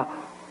a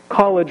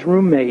college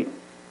roommate.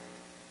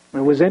 It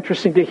was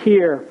interesting to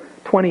hear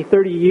 20,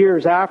 30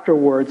 years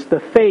afterwards the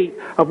fate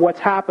of what's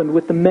happened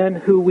with the men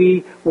who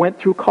we went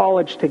through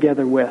college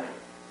together with.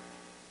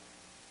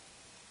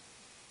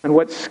 And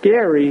what's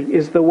scary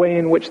is the way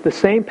in which the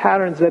same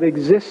patterns that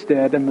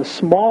existed and the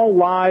small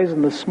lies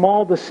and the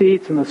small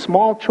deceits and the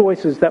small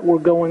choices that were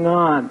going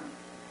on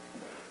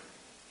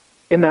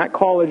in that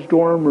college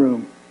dorm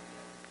room,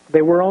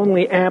 they were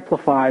only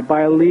amplified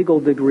by a legal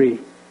degree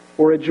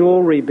or a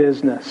jewelry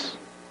business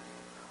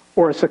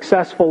or a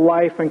successful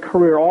life and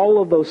career.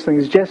 All of those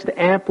things just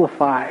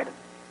amplified.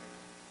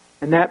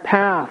 And that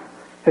path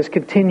has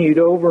continued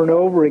over and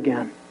over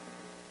again.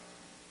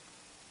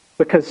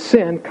 Because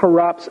sin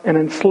corrupts and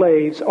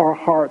enslaves our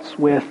hearts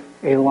with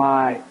a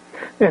lie.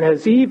 And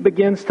as Eve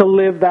begins to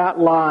live that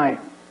lie,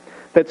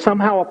 that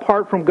somehow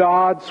apart from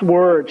God's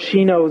Word,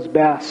 she knows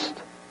best.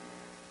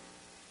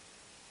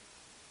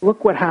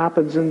 Look what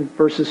happens in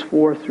verses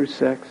 4 through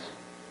 6.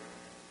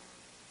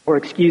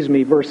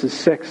 Verses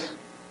 6.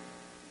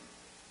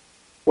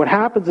 What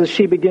happens as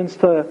she begins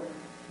to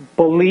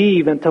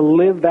believe and to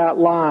live that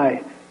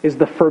lie is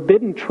the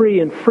forbidden tree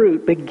and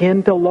fruit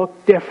begin to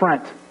look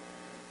different.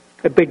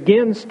 It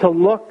begins to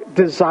look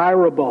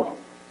desirable.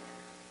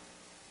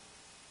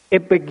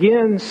 It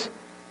begins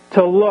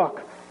to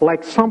look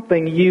like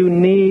something you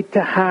need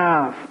to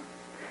have.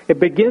 It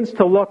begins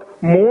to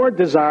look more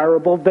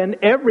desirable than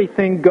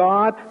everything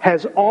God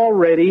has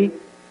already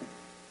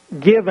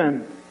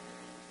given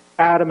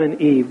Adam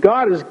and Eve.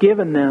 God has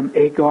given them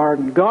a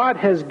garden. God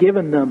has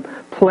given them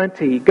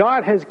plenty.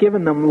 God has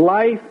given them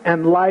life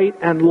and light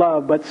and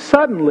love. But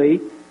suddenly,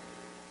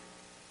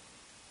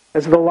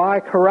 as the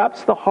lie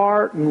corrupts the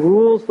heart and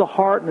rules the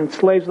heart and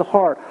enslaves the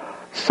heart,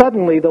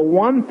 suddenly the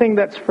one thing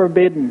that's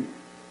forbidden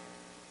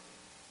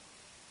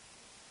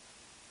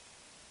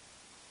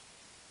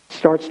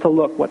starts to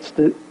look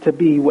to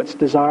be what's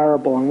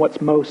desirable and what's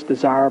most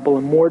desirable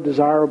and more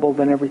desirable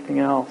than everything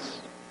else.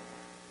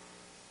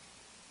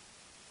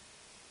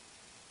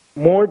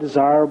 More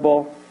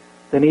desirable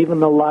than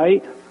even the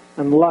light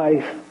and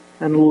life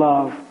and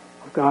love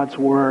of God's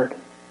Word.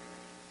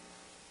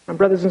 And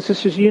brothers and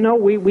sisters,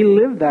 we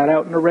live that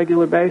out on a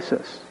regular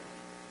basis.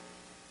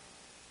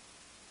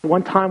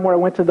 One time where I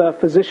went to the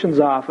physician's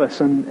office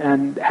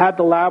and had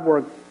the lab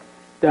work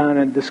done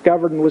and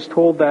discovered and was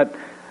told that,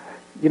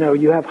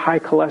 you have high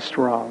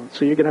cholesterol,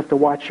 so you're going to have to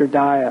watch your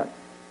diet.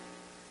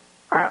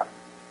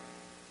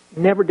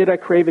 Never did I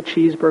crave a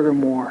cheeseburger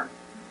more.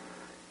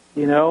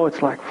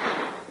 It's like,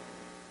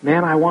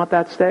 man, I want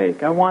that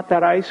steak. I want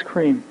that ice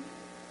cream.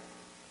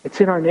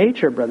 It's in our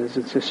nature, brothers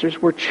and sisters.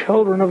 We're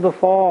children of the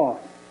fall.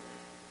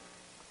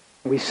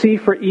 We see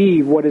for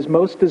Eve what is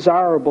most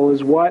desirable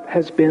is what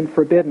has been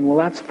forbidden. Well,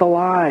 that's the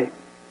lie.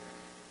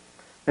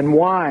 And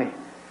why?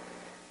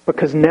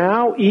 Because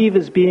now Eve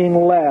is being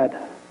led,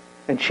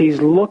 and she's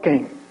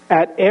looking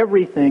at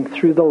everything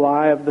through the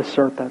lie of the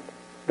serpent.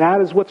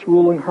 That is what's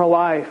ruling her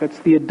life. It's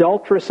the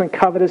adulterous and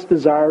covetous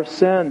desire of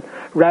sin,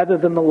 rather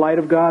than the light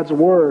of God's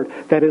Word,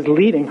 that is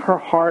leading her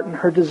heart and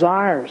her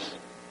desires.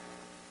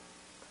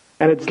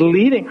 And it's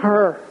leading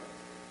her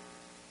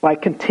by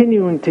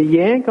continuing to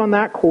yank on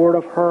that cord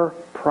of her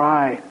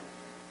pride.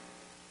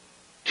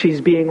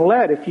 She's being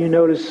led, if you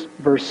notice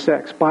verse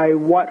 6, by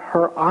what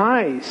her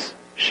eyes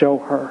show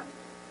her,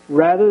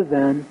 rather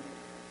than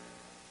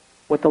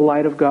what the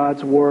light of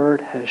God's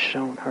Word has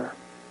shown her.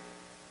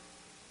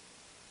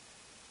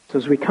 So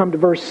as we come to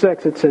verse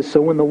 6, it says,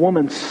 "So when the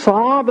woman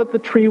saw that the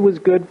tree was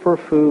good for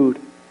food,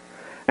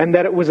 and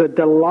that it was a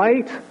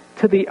delight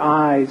to the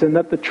eyes, and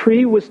that the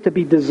tree was to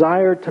be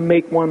desired to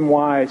make one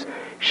wise,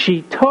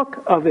 she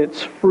took of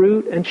its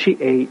fruit and she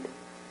ate."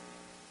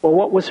 Well,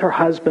 what was her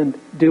husband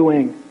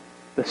doing?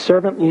 The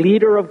servant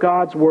leader of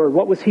God's Word.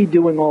 What was he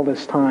doing all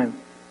this time?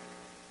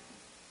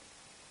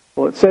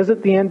 Well, it says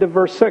at the end of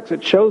verse 6,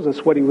 it shows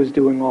us what he was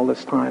doing all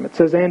this time. It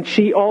says, "And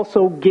she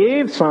also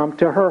gave some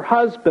to her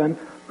husband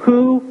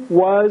who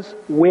was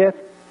with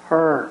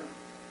her."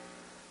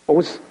 What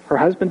was her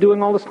husband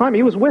doing all this time?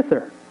 He was with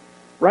her,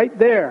 right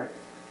there.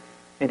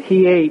 And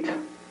he ate.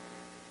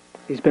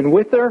 He's been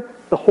with her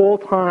the whole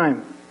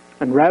time.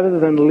 And rather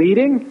than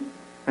leading,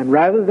 and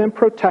rather than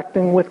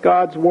protecting with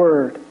God's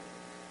Word,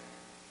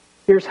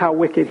 here's how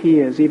wicked he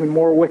is, even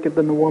more wicked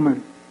than the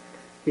woman.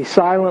 He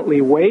silently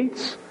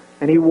waits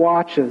and he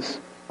watches,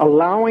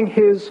 allowing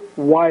his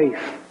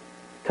wife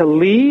to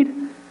lead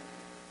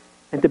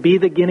and to be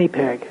the guinea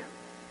pig.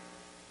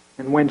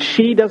 And when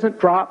she doesn't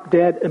drop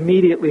dead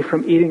immediately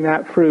from eating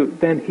that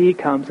fruit, then he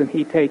comes and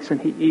he takes and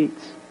he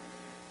eats.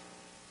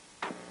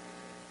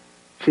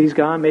 She's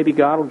gone, maybe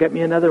God will get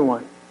me another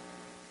one.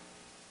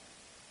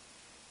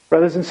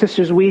 Brothers and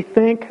sisters, we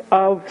think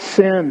of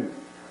sin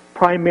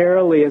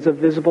primarily as a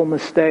visible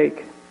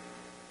mistake,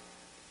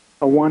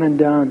 a one and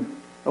done,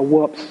 a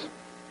whoops.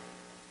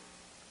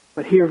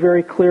 But here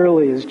very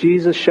clearly, as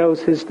Jesus shows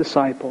his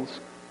disciples,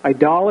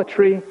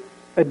 idolatry,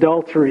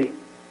 adultery,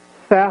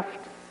 theft,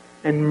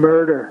 and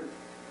murder,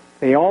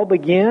 they all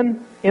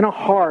begin in a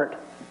heart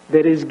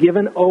that is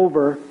given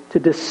over to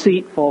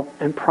deceitful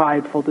and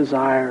prideful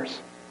desires.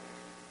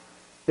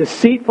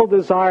 Deceitful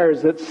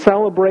desires that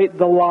celebrate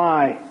the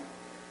lie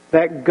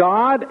that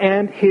God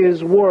and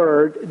His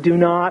Word do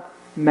not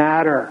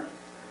matter.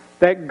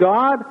 That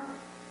God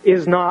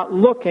is not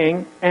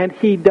looking and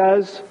He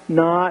does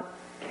not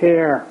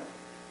care.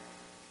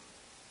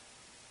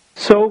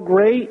 So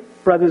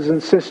great, brothers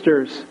and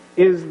sisters,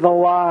 is the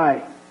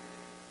lie.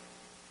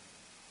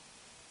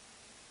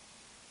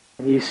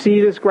 And you see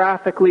this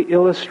graphically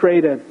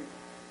illustrated,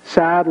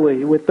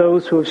 sadly, with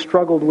those who have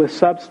struggled with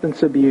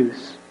substance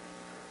abuse.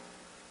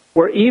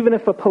 Where even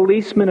if a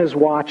policeman is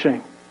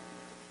watching,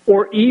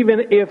 or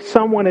even if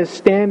someone is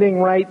standing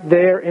right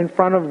there in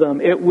front of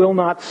them, it will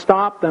not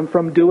stop them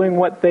from doing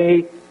what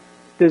they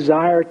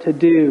desire to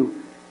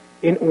do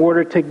in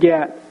order to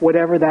get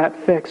whatever that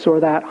fix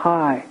or that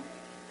high.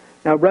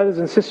 Now, brothers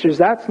and sisters,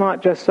 that's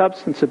not just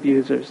substance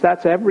abusers.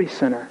 That's every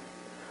sinner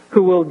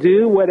who will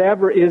do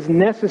whatever is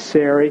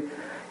necessary,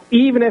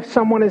 even if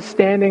someone is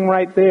standing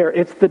right there.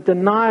 It's the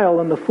denial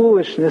and the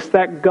foolishness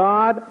that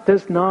God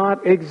does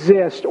not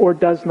exist or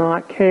does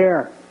not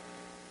care.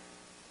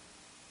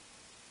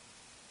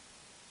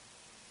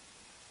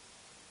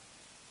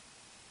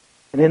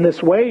 And in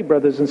this way,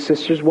 brothers and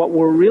sisters, what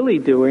we're really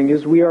doing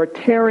is we are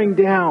tearing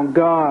down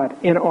God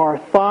in our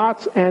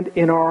thoughts and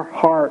in our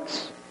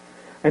hearts.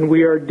 And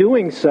we are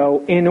doing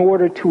so in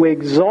order to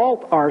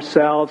exalt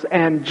ourselves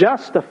and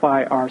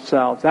justify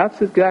ourselves. That's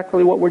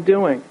exactly what we're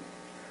doing.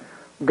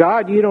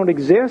 God, you don't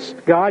exist.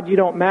 God, you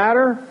don't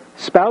matter.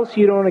 Spouse,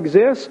 you don't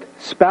exist.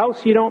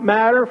 Spouse, you don't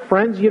matter.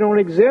 Friends, you don't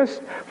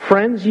exist.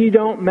 Friends, you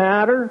don't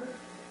matter.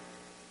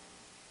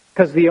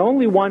 Because the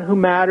only one who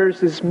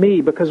matters is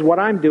me, because what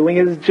I'm doing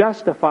is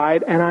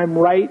justified and I'm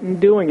right in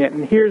doing it.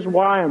 And here's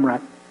why I'm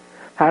right.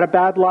 Had a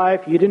bad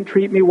life, you didn't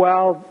treat me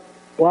well,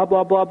 blah,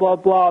 blah, blah, blah,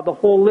 blah. The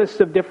whole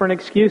list of different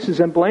excuses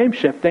and blame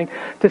shifting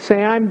to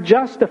say I'm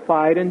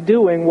justified in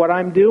doing what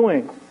I'm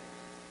doing.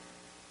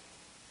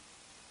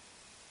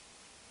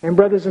 And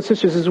brothers and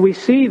sisters, as we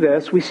see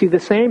this, we see the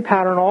same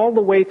pattern all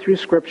the way through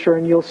Scripture,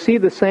 and you'll see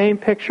the same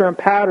picture and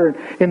pattern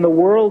in the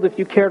world if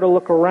you care to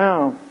look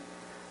around.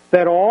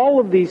 That all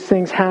of these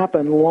things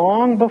happen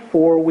long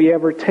before we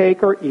ever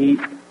take or eat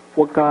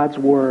what God's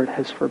Word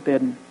has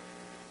forbidden.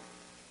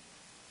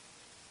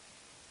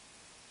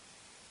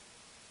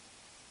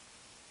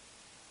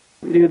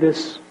 We do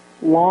this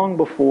long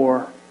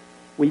before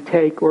we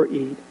take or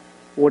eat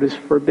what is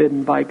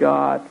forbidden by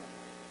God.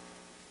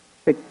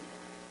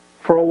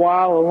 For a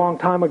while, a long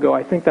time ago,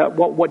 I think that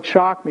what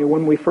shocked me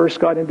when we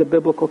first got into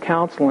biblical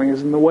counseling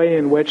is in the way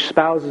in which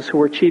spouses who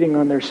were cheating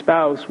on their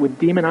spouse would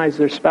demonize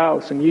their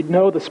spouse. And you'd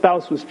know the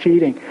spouse was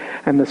cheating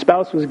and the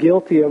spouse was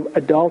guilty of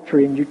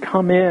adultery. And you'd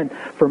come in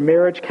for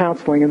marriage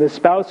counseling and the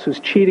spouse was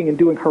cheating and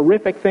doing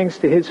horrific things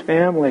to his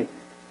family.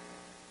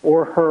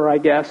 Or her, I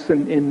guess,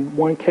 in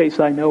one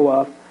case I know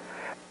of.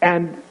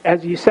 And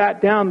as you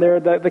sat down there,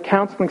 the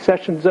counseling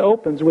sessions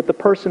opens with the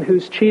person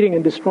who's cheating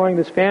and destroying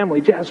this family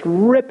just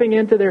ripping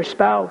into their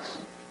spouse.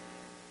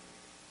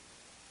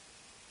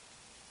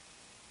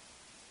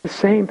 The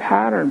same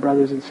pattern,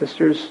 brothers and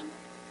sisters.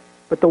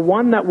 But the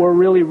one that we're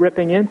really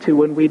ripping into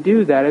when we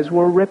do that is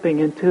we're ripping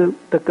into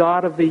the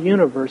God of the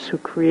universe who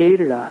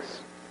created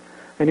us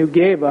and who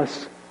gave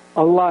us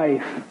a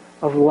life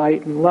of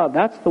light and love.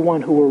 That's the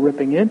one who we're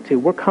ripping into.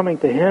 We're coming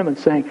to Him and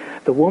saying,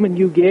 the woman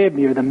you gave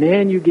me, or the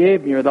man you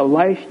gave me, or the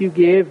life you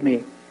gave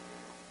me,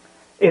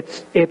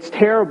 it's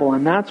terrible,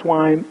 and that's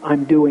why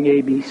I'm doing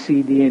A, B,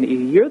 C, D, and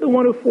E. You're the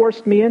one who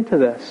forced me into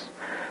this.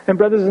 And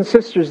brothers and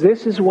sisters,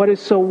 this is what is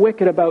so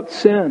wicked about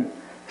sin.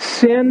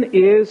 Sin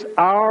is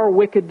our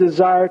wicked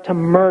desire to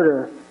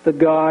murder the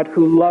God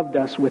who loved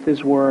us with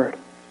His Word.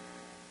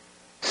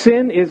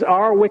 Sin is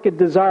our wicked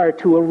desire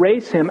to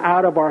erase Him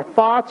out of our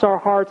thoughts, our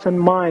hearts, and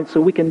minds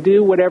so we can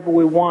do whatever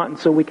we want and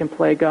so we can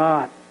play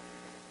God.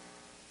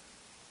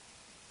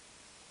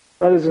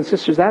 Brothers and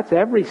sisters, that's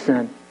every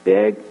sin.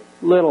 Big,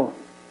 little.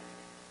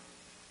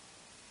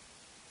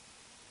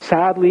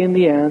 Sadly, in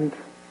the end,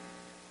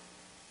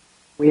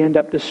 we end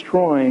up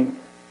destroying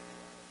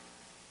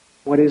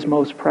what is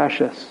most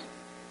precious.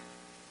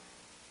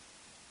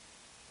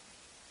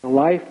 The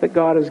life that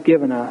God has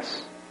given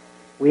us,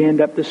 we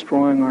end up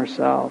destroying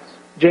ourselves.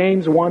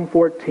 James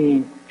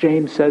 1:14,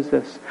 James says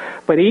this,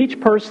 "But each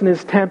person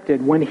is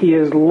tempted when he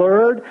is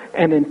lured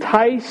and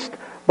enticed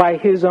by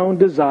his own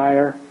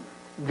desire.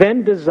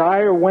 Then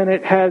desire, when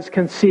it has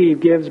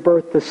conceived, gives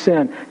birth to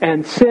sin.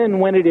 And sin,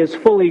 when it is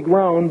fully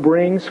grown,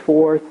 brings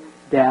forth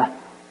death."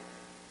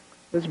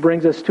 This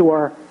brings us to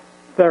our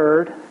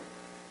third,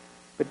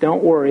 but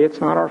don't worry,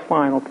 it's not our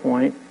final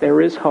point.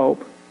 There is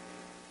hope.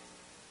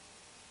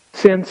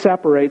 Sin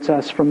separates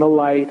us from the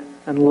light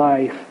and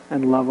life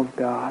and love of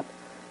God.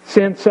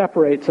 Sin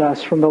separates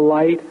us from the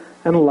light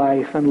and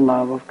life and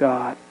love of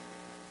God.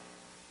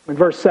 In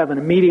verse 7,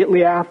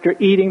 immediately after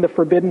eating the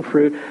forbidden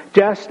fruit,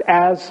 just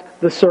as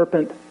the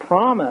serpent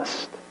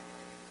promised,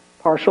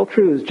 partial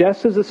truths,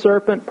 just as the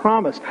serpent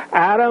promised,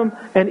 Adam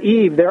and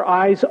Eve, their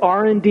eyes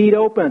are indeed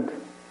opened.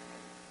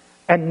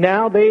 And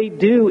now they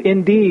do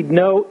indeed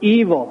know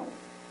evil,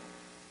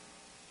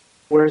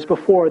 whereas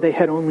before they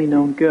had only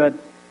known good.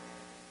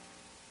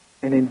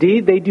 And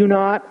indeed they do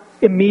not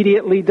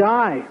immediately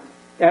die,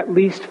 at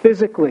least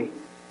physically.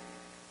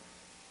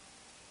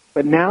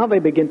 But now they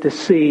begin to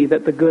see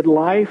that the good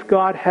life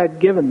God had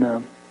given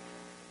them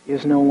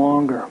is no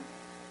longer.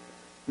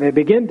 They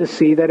begin to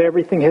see that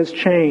everything has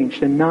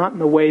changed and not in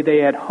the way they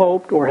had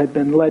hoped or had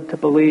been led to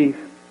believe.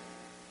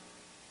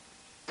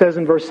 It says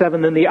in verse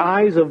 7, then the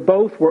eyes of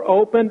both were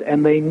opened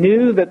and they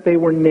knew that they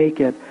were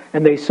naked,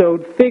 and they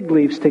sewed fig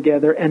leaves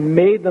together and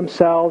made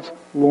themselves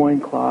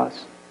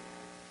loincloths.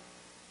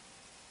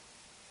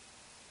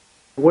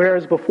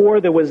 Whereas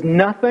before there was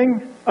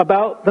nothing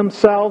about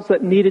themselves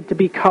that needed to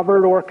be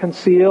covered or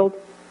concealed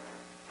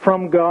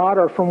from God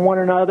or from one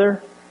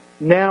another,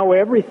 now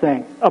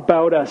everything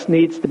about us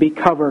needs to be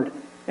covered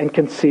and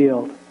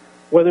concealed.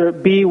 Whether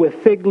it be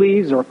with fig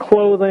leaves or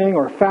clothing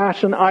or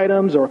fashion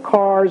items or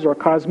cars or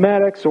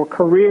cosmetics or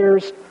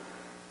careers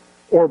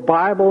or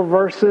Bible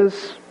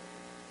verses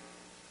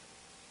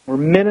or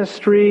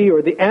ministry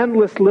or the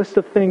endless list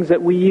of things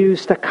that we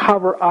use to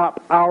cover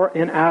up our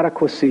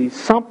inadequacies.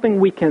 Something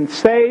we can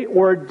say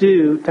or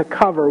do to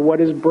cover what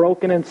is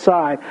broken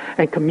inside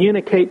and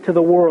communicate to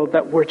the world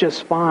that we're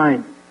just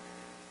fine.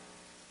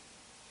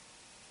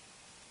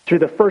 Through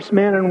the first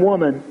man and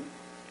woman,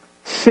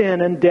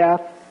 sin and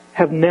death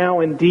have now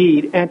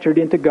indeed entered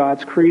into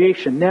God's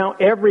creation. Now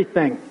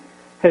everything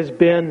has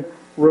been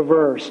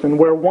reversed. And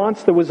where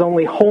once there was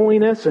only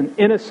holiness and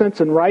innocence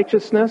and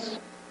righteousness,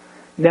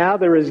 now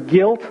there is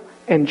guilt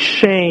and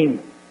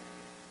shame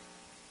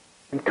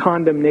and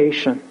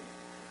condemnation.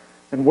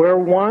 And where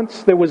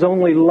once there was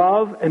only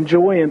love and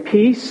joy and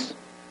peace,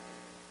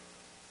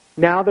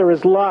 now there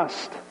is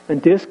lust and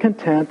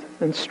discontent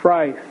and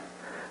strife.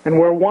 And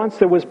where once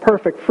there was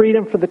perfect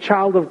freedom for the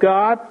child of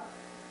God,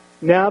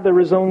 now there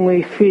is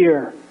only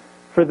fear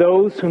for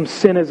those whom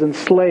sin has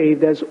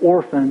enslaved as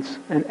orphans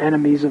and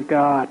enemies of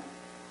God.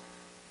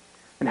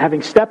 And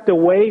having stepped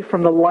away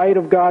from the light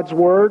of God's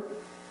Word,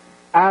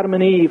 Adam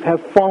and Eve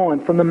have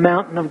fallen from the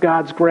mountain of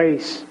God's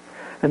grace,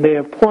 and they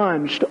have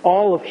plunged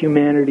all of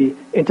humanity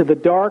into the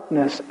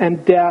darkness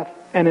and death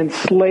and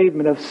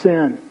enslavement of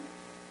sin.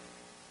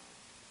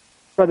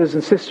 Brothers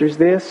and sisters,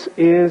 this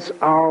is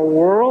our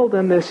world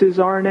and this is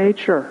our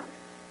nature.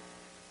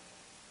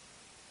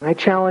 I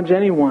challenge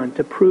anyone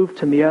to prove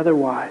to me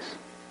otherwise.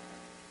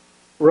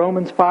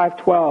 Romans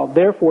 5:12,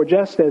 therefore,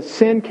 just as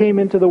sin came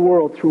into the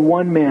world through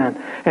one man,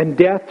 and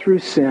death through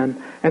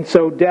sin, and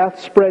so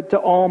death spread to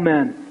all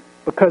men,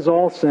 because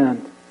all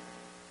sinned.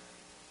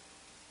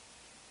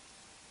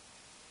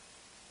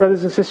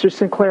 Brothers and sisters,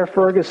 Sinclair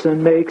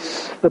Ferguson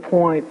makes the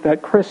point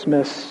that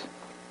Christmas,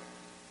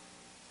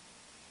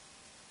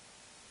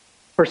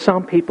 for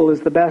some people,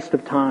 is the best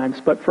of times,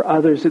 but for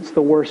others it's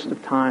the worst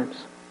of times,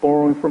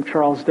 borrowing from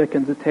Charles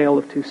Dickens' A Tale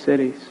of Two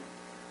Cities.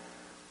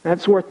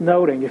 That's worth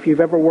noting. If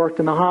you've ever worked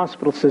in the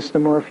hospital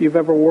system or if you've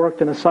ever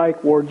worked in a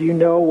psych ward, you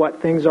know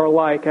what things are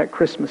like at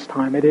Christmas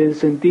time. It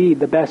is indeed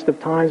the best of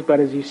times,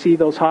 but as you see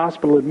those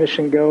hospital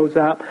admission goes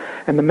up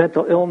and the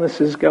mental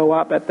illnesses go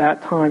up at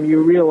that time,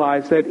 you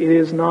realize that it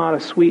is not a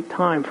sweet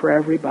time for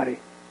everybody.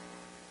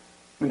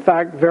 In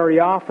fact, very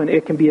often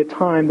it can be a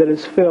time that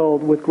is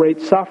filled with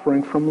great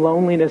suffering from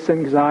loneliness,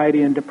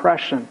 anxiety, and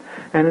depression.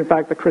 And in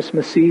fact, the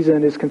Christmas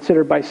season is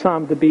considered by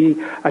some to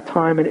be a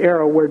time and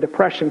era where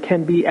depression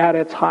can be at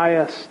its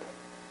highest.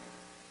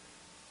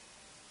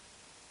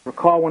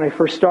 Recall when I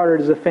first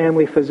started as a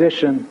family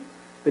physician,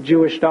 the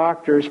Jewish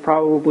doctors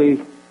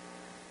probably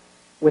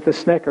with a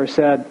snicker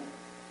said,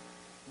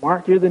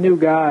 "Mark, you're the new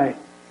guy.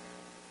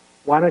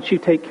 Why don't you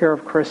take care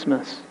of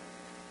Christmas?"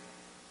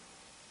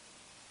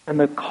 And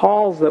the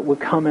calls that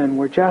would come in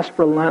were just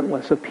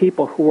relentless, of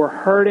people who were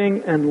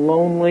hurting and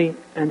lonely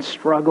and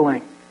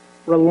struggling.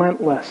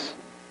 Relentless.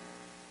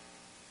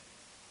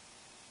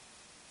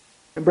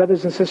 And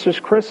brothers and sisters,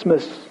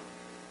 Christmas,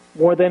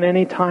 more than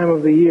any time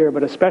of the year,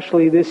 but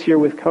especially this year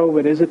with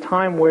COVID, is a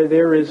time where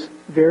there is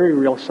very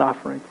real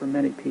suffering for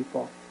many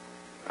people.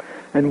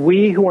 And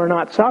we who are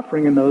not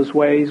suffering in those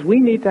ways, we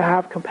need to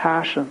have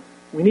compassion.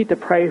 We need to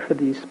pray for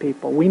these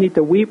people. We need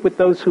to weep with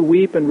those who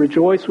weep and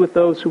rejoice with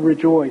those who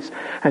rejoice.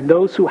 And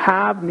those who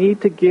have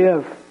need to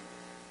give,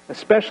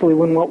 especially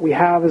when what we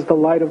have is the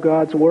light of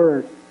God's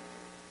Word.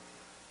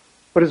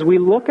 But as we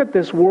look at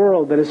this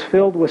world that is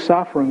filled with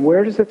suffering,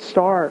 where does it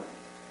start?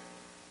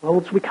 Well,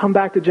 as we come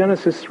back to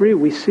Genesis 3,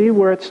 we see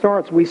where it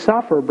starts. We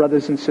suffer,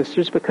 brothers and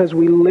sisters, because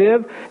we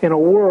live in a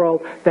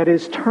world that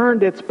has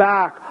turned its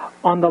back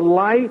on the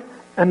light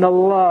and the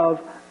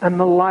love and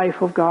the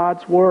life of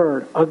God's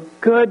Word. A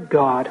good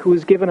God who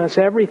has given us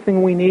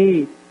everything we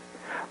need.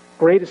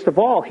 Greatest of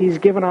all, He's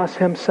given us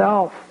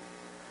Himself.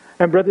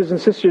 And brothers and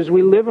sisters,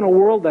 we live in a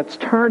world that's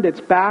turned its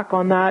back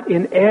on that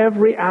in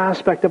every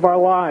aspect of our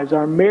lives.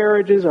 Our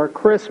marriages, our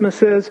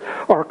Christmases,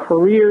 our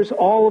careers,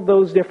 all of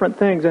those different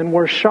things. And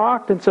we're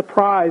shocked and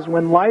surprised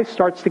when life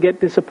starts to get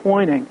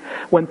disappointing.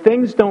 When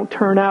things don't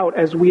turn out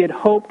as we had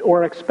hoped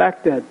or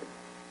expected.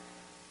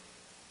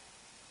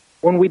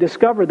 When we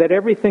discover that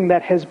everything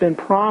that has been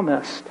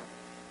promised,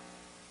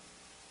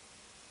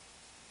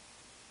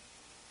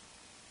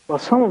 well,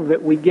 some of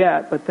it we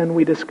get, but then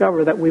we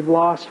discover that we've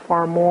lost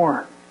far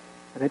more.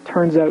 And it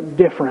turns out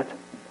different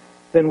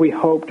than we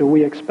hoped or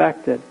we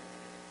expected.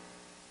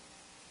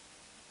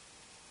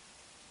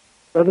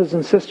 Brothers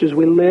and sisters,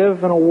 we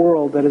live in a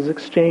world that has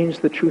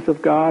exchanged the truth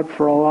of God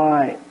for a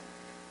lie.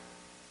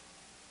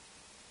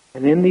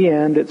 And in the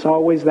end, it's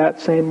always that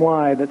same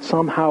lie that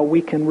somehow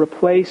we can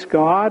replace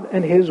God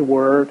and His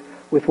Word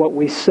with what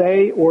we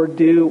say or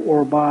do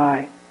or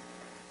buy.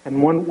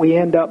 And what we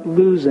end up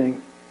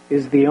losing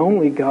is the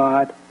only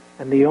God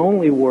and the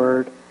only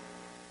Word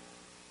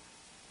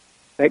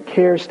that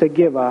cares to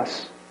give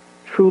us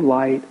true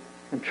light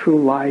and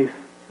true life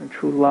and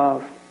true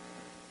love.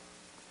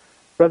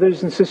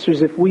 Brothers and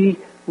sisters, if we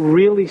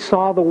really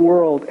saw the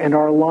world and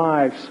our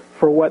lives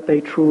for what they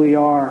truly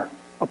are,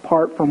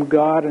 apart from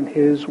God and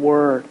His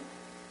Word,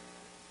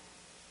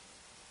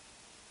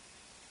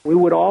 we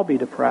would all be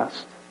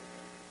depressed,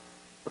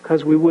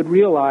 because we would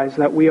realize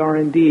that we are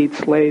indeed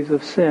slaves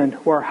of sin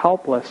who are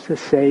helpless to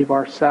save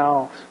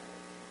ourselves.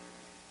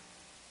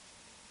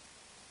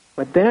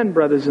 But then,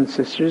 brothers and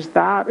sisters,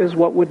 that is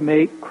what would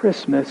make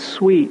Christmas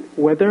sweet.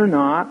 Whether or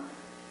not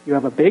you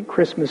have a big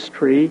Christmas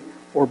tree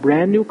or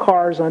brand new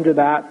cars under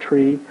that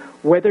tree,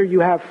 whether you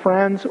have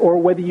friends or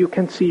whether you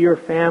can see your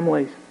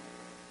families.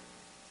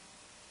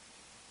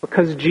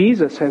 Because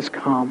Jesus has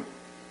come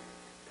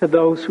to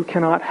those who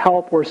cannot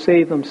help or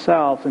save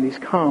themselves, and He's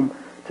come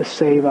to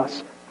save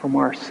us from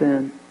our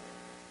sin.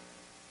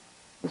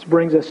 This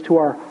brings us to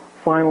our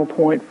final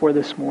point for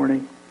this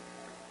morning.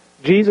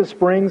 Jesus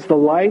brings the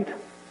light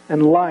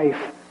and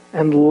life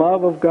and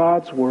love of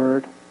God's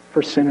Word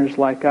for sinners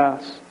like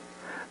us.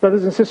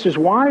 Brothers and sisters,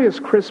 why is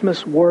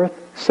Christmas worth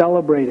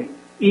celebrating,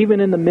 even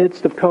in the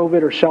midst of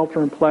COVID or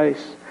shelter in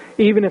place?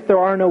 Even if there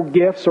are no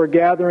gifts or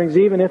gatherings,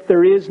 even if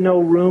there is no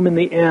room in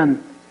the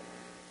inn,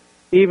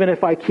 even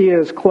if IKEA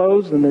is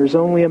closed and there's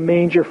only a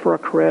manger for a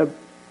crib.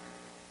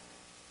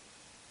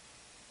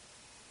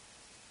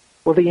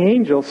 Well, the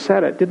angels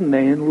said it, didn't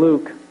they, in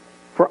Luke?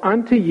 For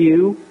unto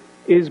you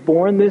is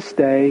born this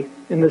day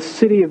in the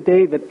city of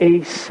David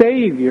a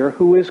Savior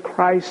who is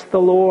Christ the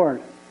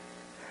Lord.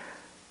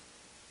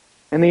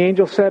 And the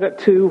angel said it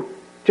to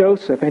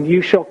Joseph, and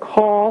you shall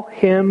call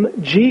Him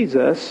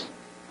Jesus,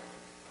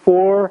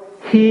 for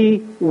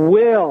He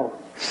will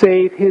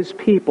save His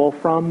people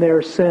from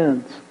their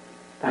sins.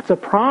 That's a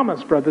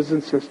promise, brothers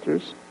and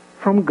sisters,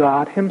 from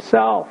God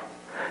Himself.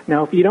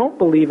 Now, if you don't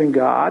believe in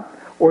God,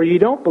 or you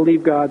don't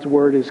believe God's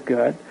Word is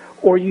good,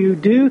 or you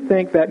do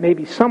think that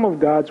maybe some of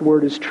God's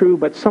Word is true,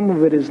 but some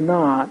of it is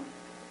not,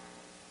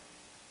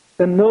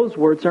 then those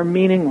words are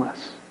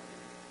meaningless.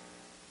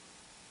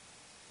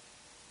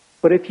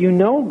 But if you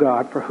know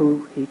God for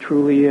who He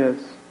truly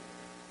is,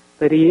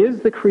 that He is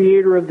the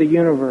creator of the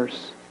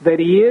universe, that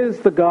He is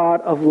the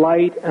God of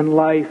light and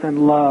life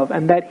and love,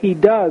 and that He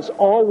does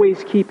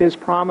always keep His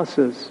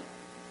promises,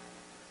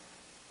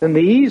 then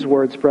these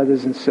words,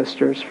 brothers and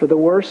sisters, for the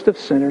worst of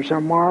sinners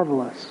are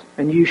marvelous.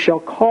 And you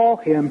shall call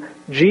Him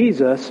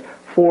Jesus,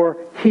 for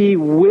He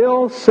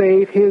will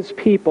save His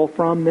people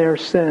from their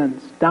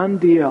sins. Done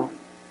deal.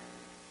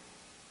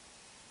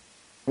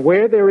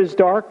 Where there is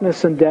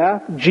darkness and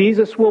death,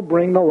 Jesus will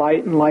bring the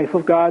light and life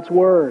of God's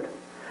Word.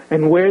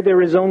 And where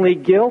there is only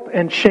guilt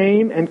and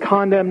shame and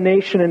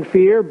condemnation and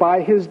fear,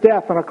 by His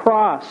death on a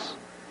cross,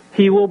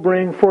 He will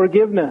bring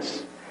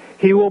forgiveness.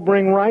 He will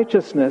bring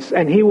righteousness,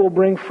 and He will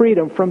bring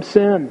freedom from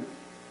sin.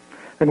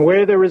 And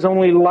where there is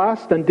only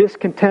lust and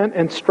discontent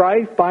and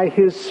strife, by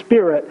His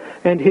Spirit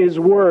and His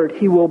Word,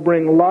 He will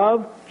bring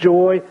love,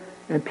 joy,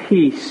 and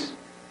peace.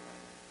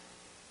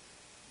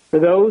 For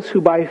those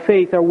who by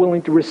faith are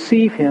willing to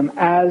receive Him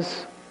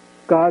as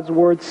God's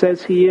Word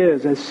says He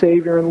is, as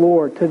Savior and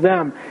Lord, to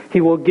them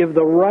He will give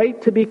the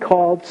right to be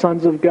called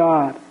sons of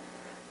God.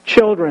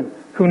 Children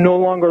who no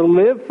longer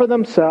live for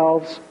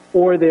themselves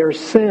or their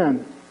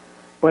sin,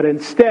 but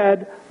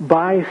instead,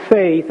 by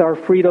faith, are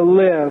free to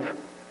live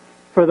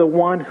for the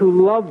one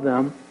who loved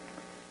them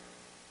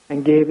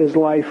and gave His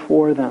life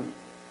for them.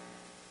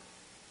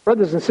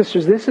 Brothers and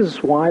sisters, this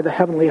is why the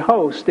heavenly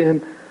host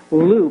in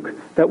Luke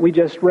that we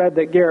just read,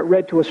 that Garrett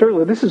read to us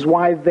earlier, this is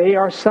why they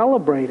are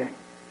celebrating.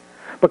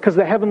 Because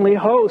the heavenly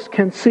host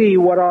can see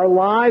what our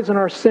lives and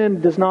our sin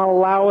does not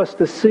allow us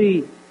to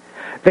see.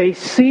 They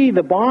see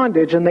the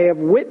bondage and they have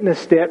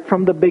witnessed it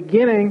from the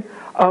beginning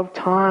of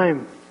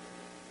time.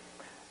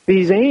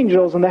 These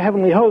angels and the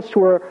heavenly hosts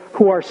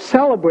who are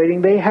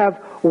celebrating, they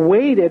have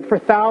waited for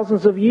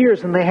thousands of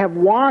years, and they have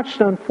watched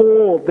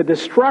unfold the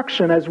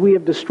destruction as we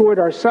have destroyed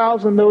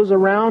ourselves and those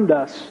around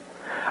us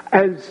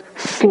as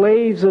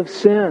slaves of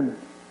sin.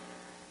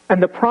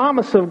 And the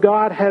promise of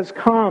God has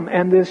come,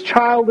 and this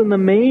child in the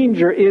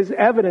manger is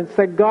evidence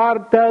that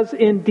God does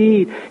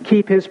indeed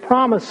keep His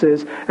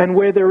promises. And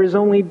where there is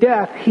only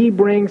death, He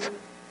brings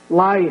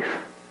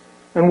life.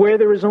 And where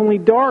there is only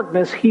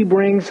darkness, He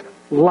brings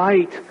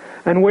light.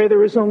 And where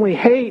there is only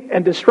hate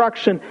and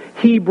destruction,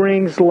 He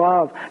brings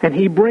love. And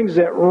He brings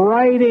it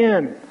right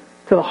in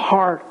to the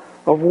heart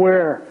of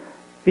where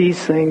these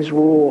things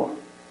rule.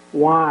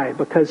 Why?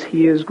 Because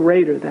He is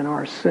greater than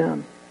our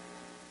sin.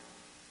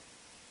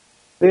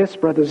 This,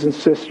 brothers and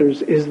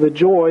sisters, is the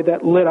joy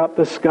that lit up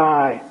the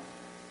sky.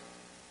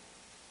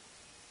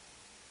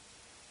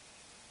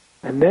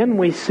 And then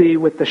we see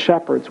with the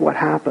shepherds what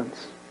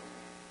happens.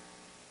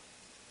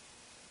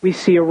 We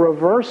see a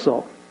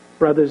reversal,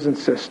 brothers and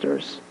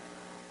sisters,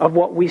 of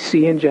what we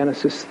see in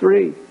Genesis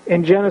 3.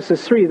 In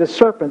Genesis 3, the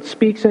serpent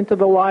speaks into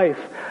the life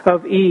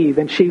of Eve,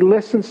 and she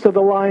listens to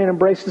the lion,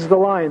 embraces the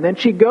lion. Then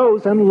she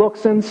goes and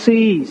looks and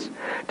sees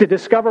to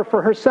discover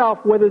for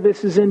herself whether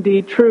this is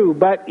indeed true.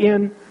 But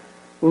in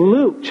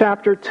Luke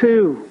chapter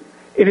 2,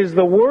 it is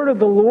the word of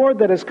the Lord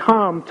that has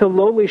come to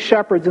lowly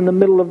shepherds in the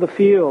middle of the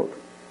field.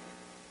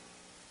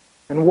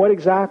 And what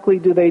exactly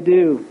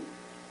do?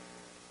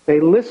 They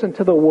listen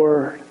to the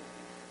word.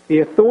 The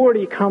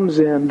authority comes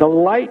in, the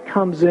light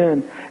comes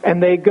in,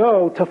 and they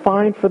go to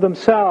find for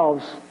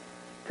themselves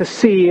to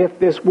see if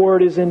this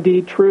word is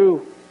indeed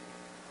true.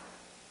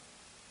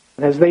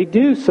 And as they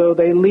do so,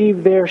 they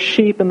leave their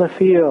sheep in the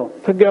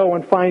field to go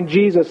and find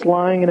Jesus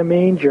lying in a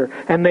manger.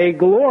 And they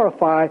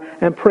glorify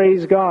and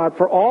praise God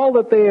for all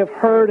that they have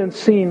heard and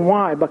seen.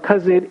 Why?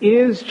 Because it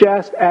is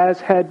just as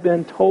had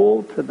been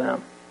told to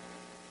them.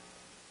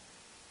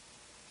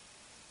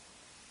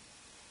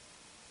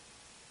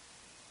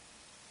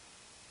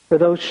 For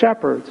those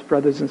shepherds,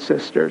 brothers and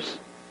sisters,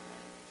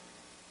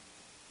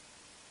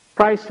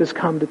 Christ has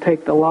come to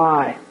take the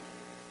lie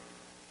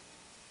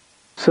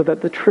so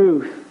that the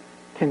truth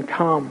can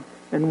come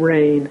and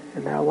reign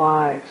in their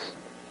lives.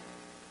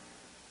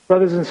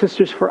 Brothers and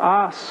sisters, for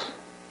us,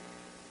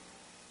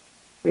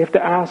 we have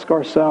to ask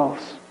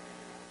ourselves,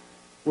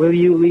 will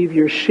you leave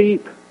your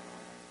sheep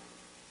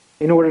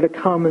in order to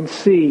come and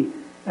see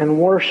and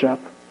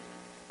worship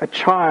a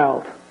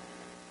child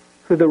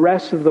who the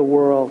rest of the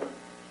world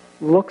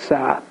looks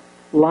at,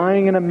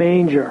 lying in a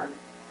manger,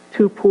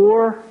 too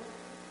poor,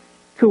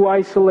 too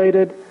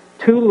isolated,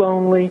 too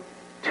lonely,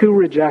 too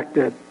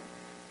rejected?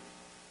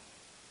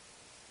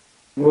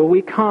 Will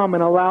we come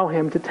and allow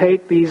Him to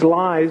take these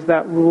lies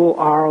that rule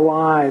our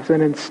lives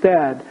and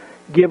instead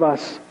give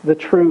us the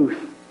truth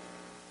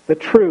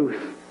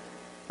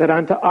that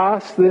unto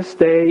us this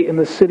day in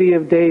the city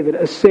of David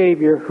a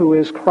Savior who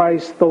is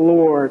Christ the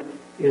Lord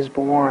is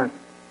born?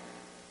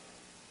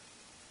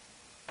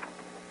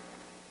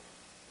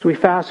 So we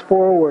fast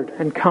forward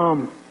and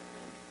come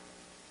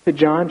to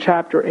John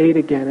chapter 8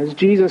 again, as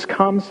Jesus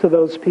comes to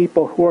those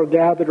people who are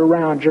gathered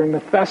around during the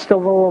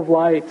Festival of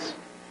Lights.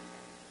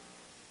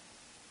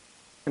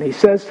 And He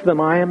says to them,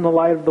 I am the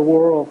light of the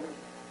world.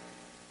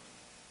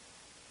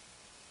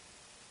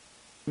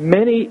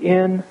 Many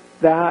in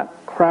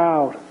that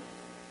crowd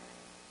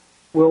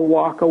will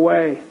walk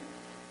away.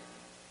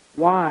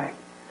 Why?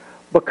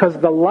 Because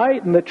the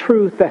light and the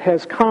truth that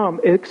has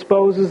come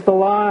exposes the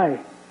lie.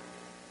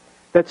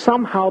 That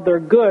somehow they're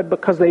good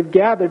because they've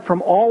gathered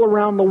from all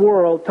around the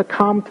world to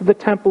come to the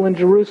temple in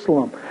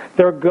Jerusalem.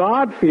 They're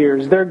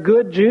God-fearers. They're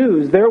good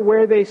Jews. They're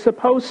where they're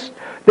supposed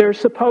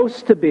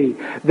to be.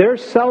 They're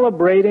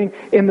celebrating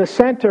in the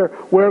center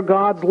where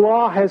God's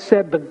law has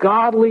said the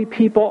godly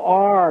people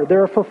are.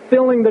 They're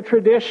fulfilling the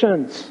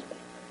traditions.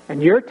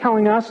 And you're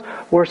telling us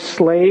we're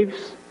slaves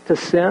to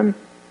sin?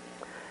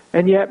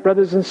 And yet,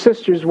 brothers and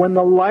sisters, when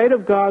the light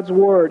of God's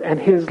Word and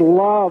His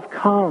love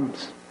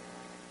comes,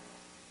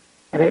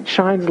 and it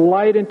shines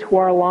light into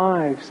our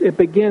lives, it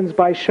begins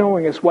by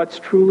showing us what's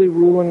truly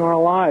ruling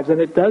our lives. And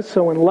it does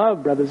so in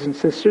love, brothers and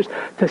sisters,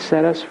 to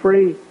set us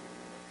free.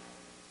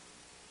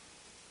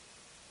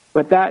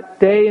 But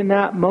that day and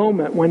that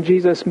moment when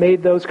Jesus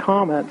made those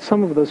comments,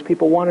 some of those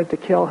people wanted to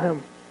kill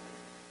Him.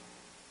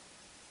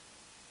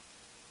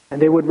 And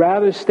they would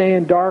rather stay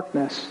in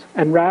darkness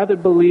and rather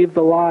believe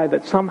the lie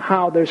that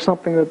somehow there's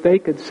something that they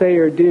could say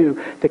or do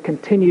to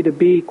continue to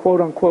be,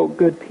 quote-unquote,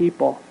 good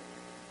people,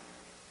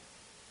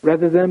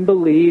 rather than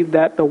believe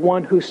that the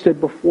one who stood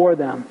before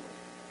them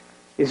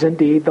is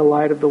indeed the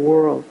light of the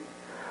world.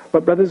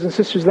 But brothers and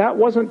sisters, that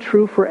wasn't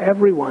true for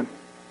everyone.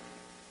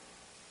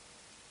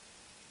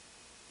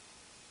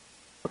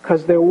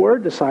 Because there were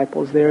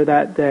disciples there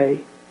that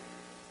day.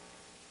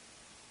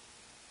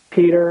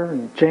 Peter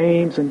and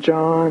James and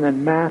John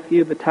and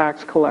Matthew, the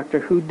tax collector,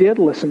 who did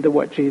listen to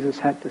what Jesus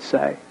had to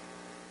say.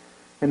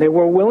 And they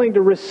were willing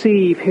to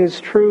receive His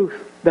truth,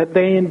 that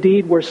they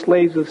indeed were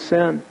slaves of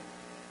sin.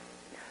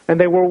 And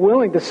they were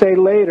willing to say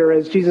later,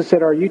 as Jesus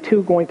said, are you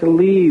too going to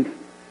leave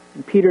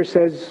And Peter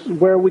says,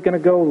 where are we going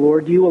to go,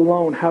 Lord? You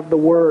alone have the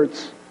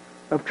words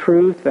of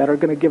truth that are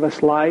going to give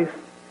us life.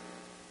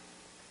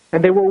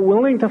 And they were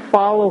willing to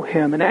follow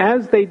him. And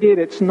as they did,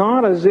 it's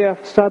not as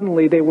if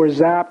suddenly they were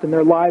zapped and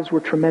their lives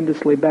were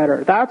tremendously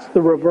better. That's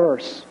the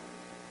reverse.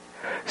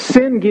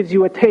 Sin gives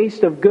you a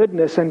taste of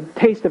goodness and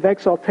taste of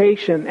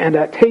exaltation and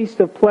a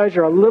taste of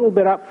pleasure a little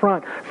bit up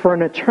front for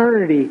an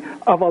eternity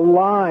of a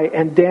lie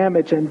and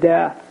damage and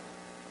death.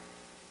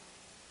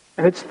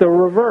 And it's the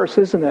reverse,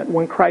 isn't it,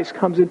 when Christ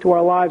comes into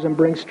our lives and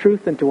brings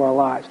truth into our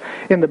lives.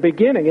 In the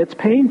beginning, it's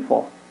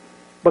painful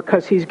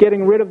because he's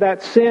getting rid of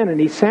that sin and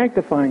he's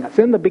sanctifying us.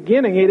 In the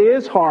beginning, it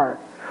is hard.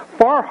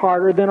 Far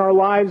harder than our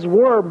lives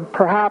were,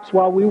 perhaps,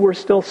 while we were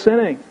still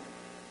sinning.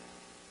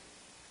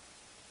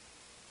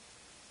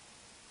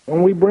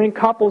 When we bring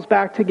couples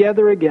back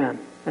together again,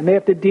 and they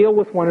have to deal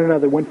with one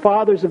another. When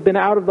fathers have been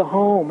out of the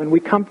home, and we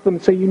come to them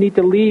and say, you need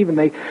to leave, and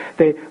they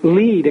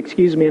lead,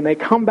 and they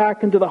come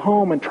back into the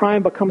home and try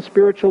and become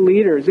spiritual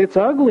leaders. It's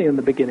ugly in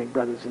the beginning,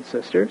 brothers and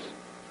sisters.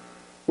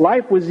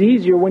 Life was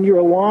easier when you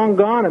were long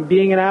gone and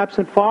being an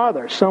absent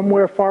father,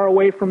 somewhere far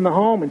away from the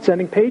home and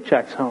sending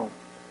paychecks home.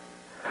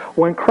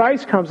 When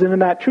Christ comes in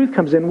and that truth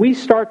comes in, we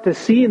start to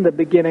see in the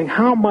beginning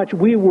how much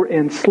we were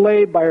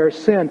enslaved by our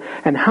sin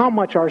and how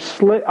much our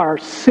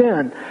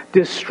sin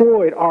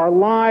destroyed our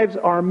lives,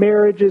 our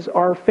marriages,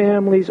 our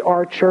families,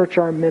 our church,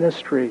 our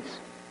ministries.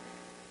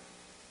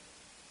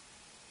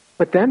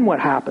 But then what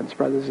happens,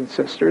 brothers and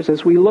sisters,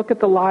 as we look at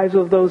the lives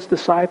of those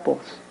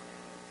disciples,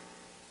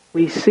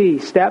 we see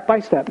step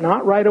by step,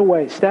 not right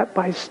away, step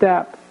by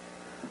step,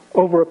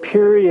 over a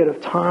period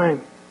of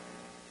time,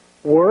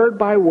 word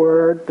by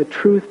word, the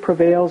truth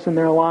prevails in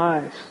their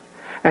lives.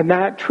 And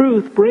that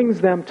truth brings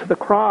them to the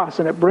cross,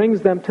 and it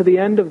brings them to the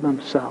end of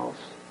themselves.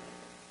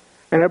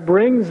 And it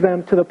brings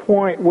them to the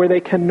point where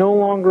they can no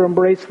longer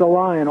embrace the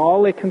lie, and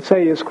all they can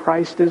say is,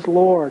 Christ is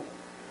Lord.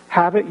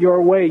 Have it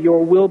your way.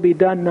 Your will be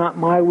done, not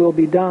my will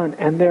be done.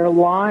 And their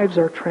lives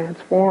are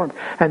transformed.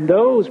 And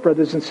those,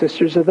 brothers and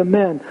sisters, are the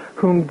men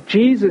whom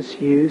Jesus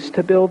used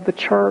to build the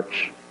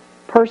church.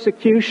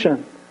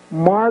 Persecution,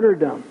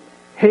 martyrdom,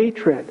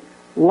 hatred,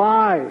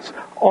 lies,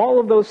 all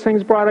of those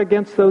things brought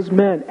against those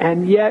men.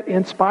 And yet,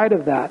 in spite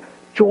of that,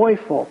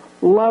 joyful,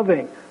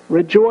 loving,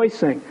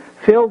 rejoicing,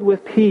 filled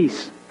with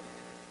peace,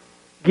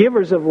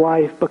 givers of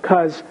life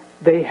because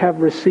they have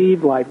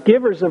received life.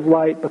 Givers of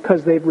light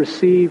because they've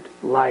received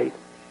light.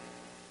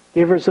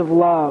 Givers of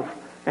love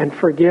and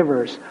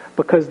forgivers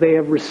because they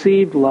have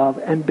received love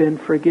and been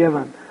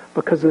forgiven,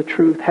 because the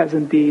truth has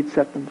indeed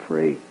set them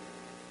free.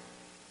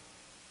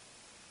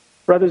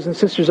 Brothers and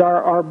sisters,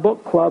 our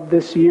book club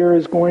this year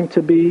is going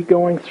to be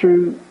going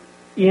through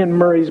Ian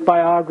Murray's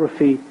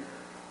biography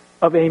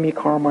of Amy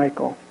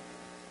Carmichael.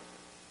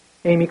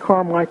 Amy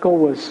Carmichael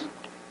was,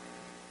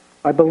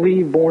 I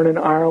believe, born in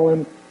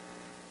Ireland.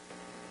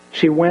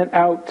 She went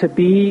out to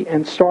be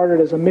and started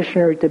as a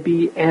missionary to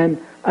be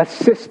an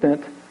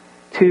assistant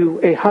to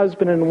a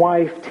husband and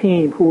wife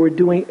team who were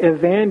doing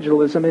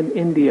evangelism in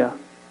India.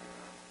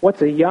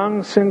 What's a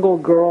young single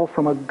girl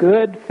from a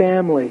good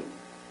family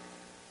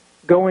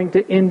going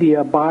to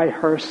India by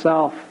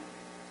herself?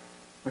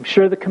 I'm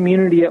sure the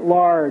community at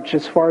large,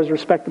 as far as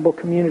respectable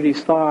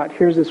communities, thought,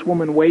 here's this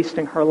woman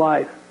wasting her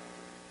life.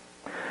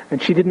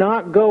 And she did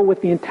not go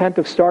with the intent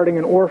of starting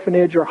an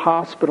orphanage or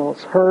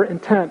hospitals. Her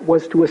intent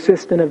was to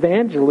assist in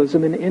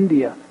evangelism in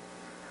India.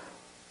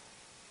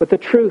 But the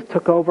truth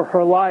took over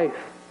her life.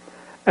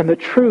 And the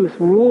truth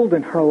ruled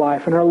in her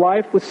life. And her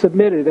life was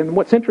submitted. And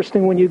what's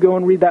interesting when you go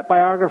and read that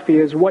biography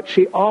is what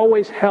she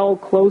always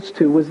held close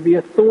to was the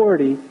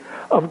authority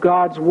of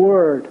God's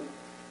Word.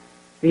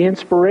 The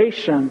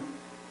inspiration,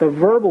 the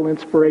verbal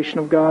inspiration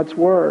of God's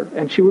Word.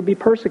 And she would be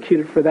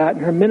persecuted for that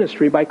in her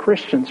ministry by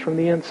Christians from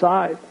the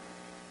inside.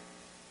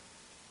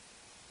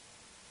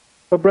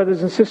 But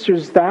brothers and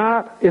sisters,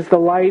 that is the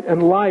light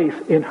and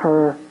life in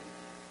her,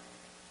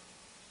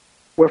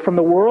 where from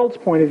the world's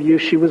point of view,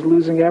 she was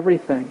losing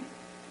everything.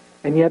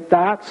 And yet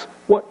that's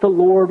what the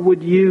Lord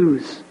would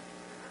use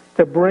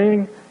to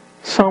bring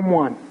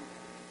someone,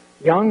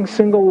 young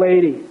single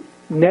lady,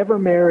 never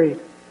married,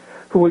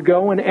 who would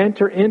go and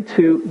enter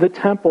into the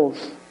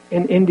temples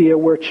in India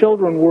where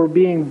children were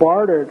being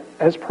bartered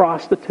as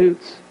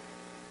prostitutes,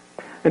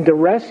 and to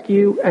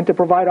rescue and to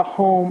provide a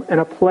home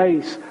and a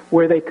place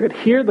where they could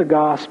hear the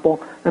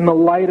gospel and the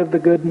light of the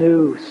good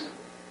news.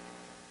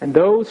 And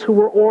those who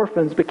were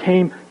orphans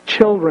became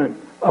children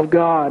of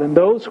God, and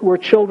those who were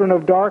children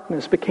of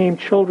darkness became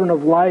children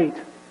of light.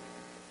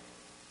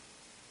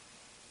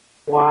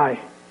 Why?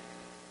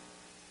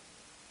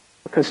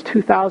 Because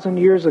 2,000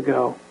 years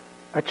ago,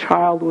 a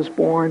child was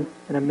born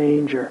in a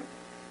manger.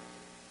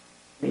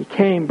 And he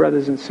came,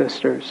 brothers and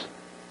sisters,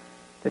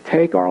 to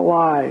take our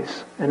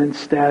lies and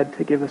instead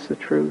to give us the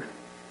truth.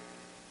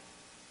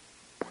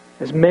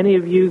 As many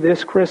of you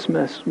this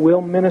Christmas will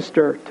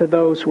minister to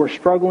those who are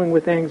struggling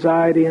with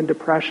anxiety and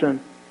depression,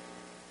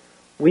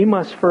 we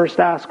must first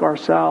ask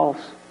ourselves,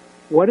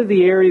 what are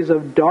the areas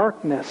of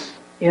darkness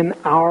in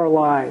our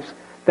lives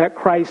that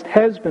Christ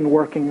has been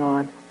working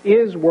on,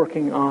 is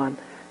working on,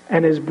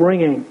 and is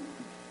bringing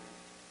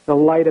the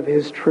light of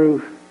His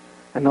truth.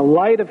 And the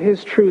light of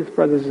His truth,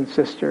 brothers and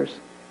sisters,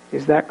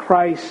 is that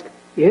Christ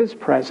is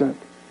present.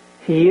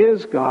 He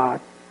is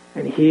God,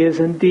 and He is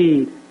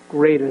indeed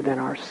greater than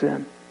our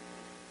sin.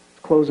 Let's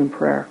close in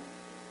prayer.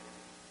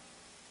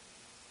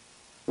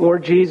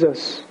 Lord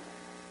Jesus,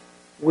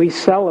 we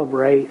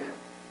celebrate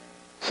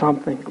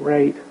something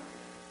great.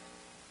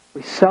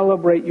 We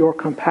celebrate your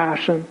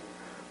compassion.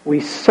 We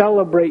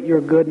celebrate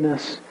your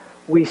goodness.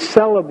 We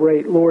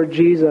celebrate, Lord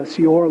Jesus,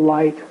 your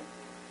light.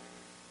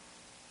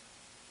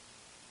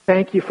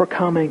 Thank you for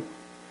coming.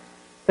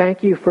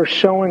 Thank you for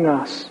showing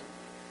us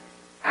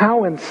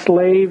how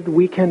enslaved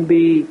we can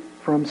be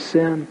from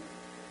sin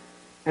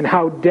and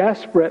how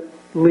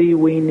desperately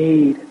we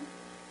need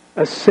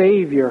a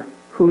Savior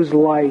whose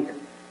light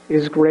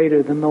is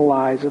greater than the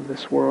lies of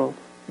this world.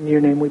 In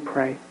your name we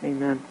pray.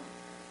 Amen.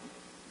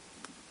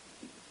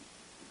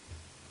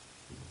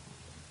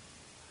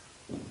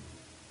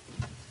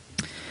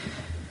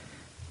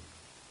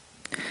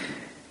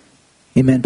 Amen.